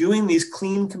doing these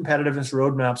clean competitiveness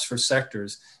roadmaps for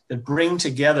sectors that bring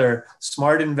together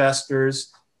smart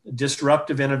investors,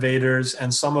 disruptive innovators,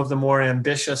 and some of the more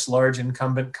ambitious large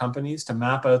incumbent companies to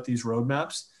map out these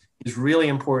roadmaps is really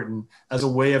important as a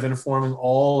way of informing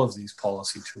all of these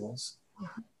policy tools.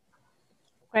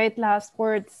 Great last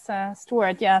words,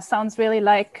 Stewart. Yeah, sounds really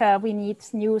like we need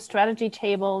new strategy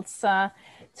tables to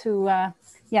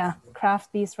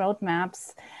craft these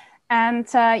roadmaps. And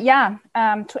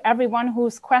to everyone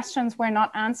whose questions were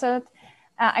not answered,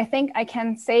 I think I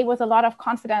can say with a lot of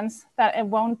confidence that it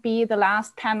won't be the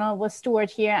last panel with Stewart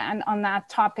here and on that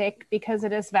topic, because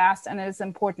it is vast and it is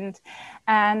important.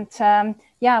 And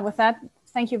with that,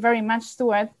 thank you very much,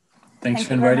 Stewart. Thanks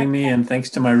for inviting me, and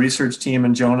thanks to my research team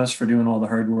and Jonas for doing all the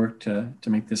hard work to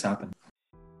make this happen.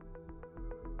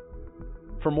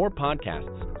 For more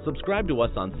podcasts, subscribe to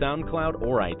us on SoundCloud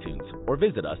or iTunes, or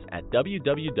visit us at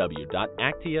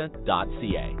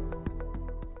www.actia.ca.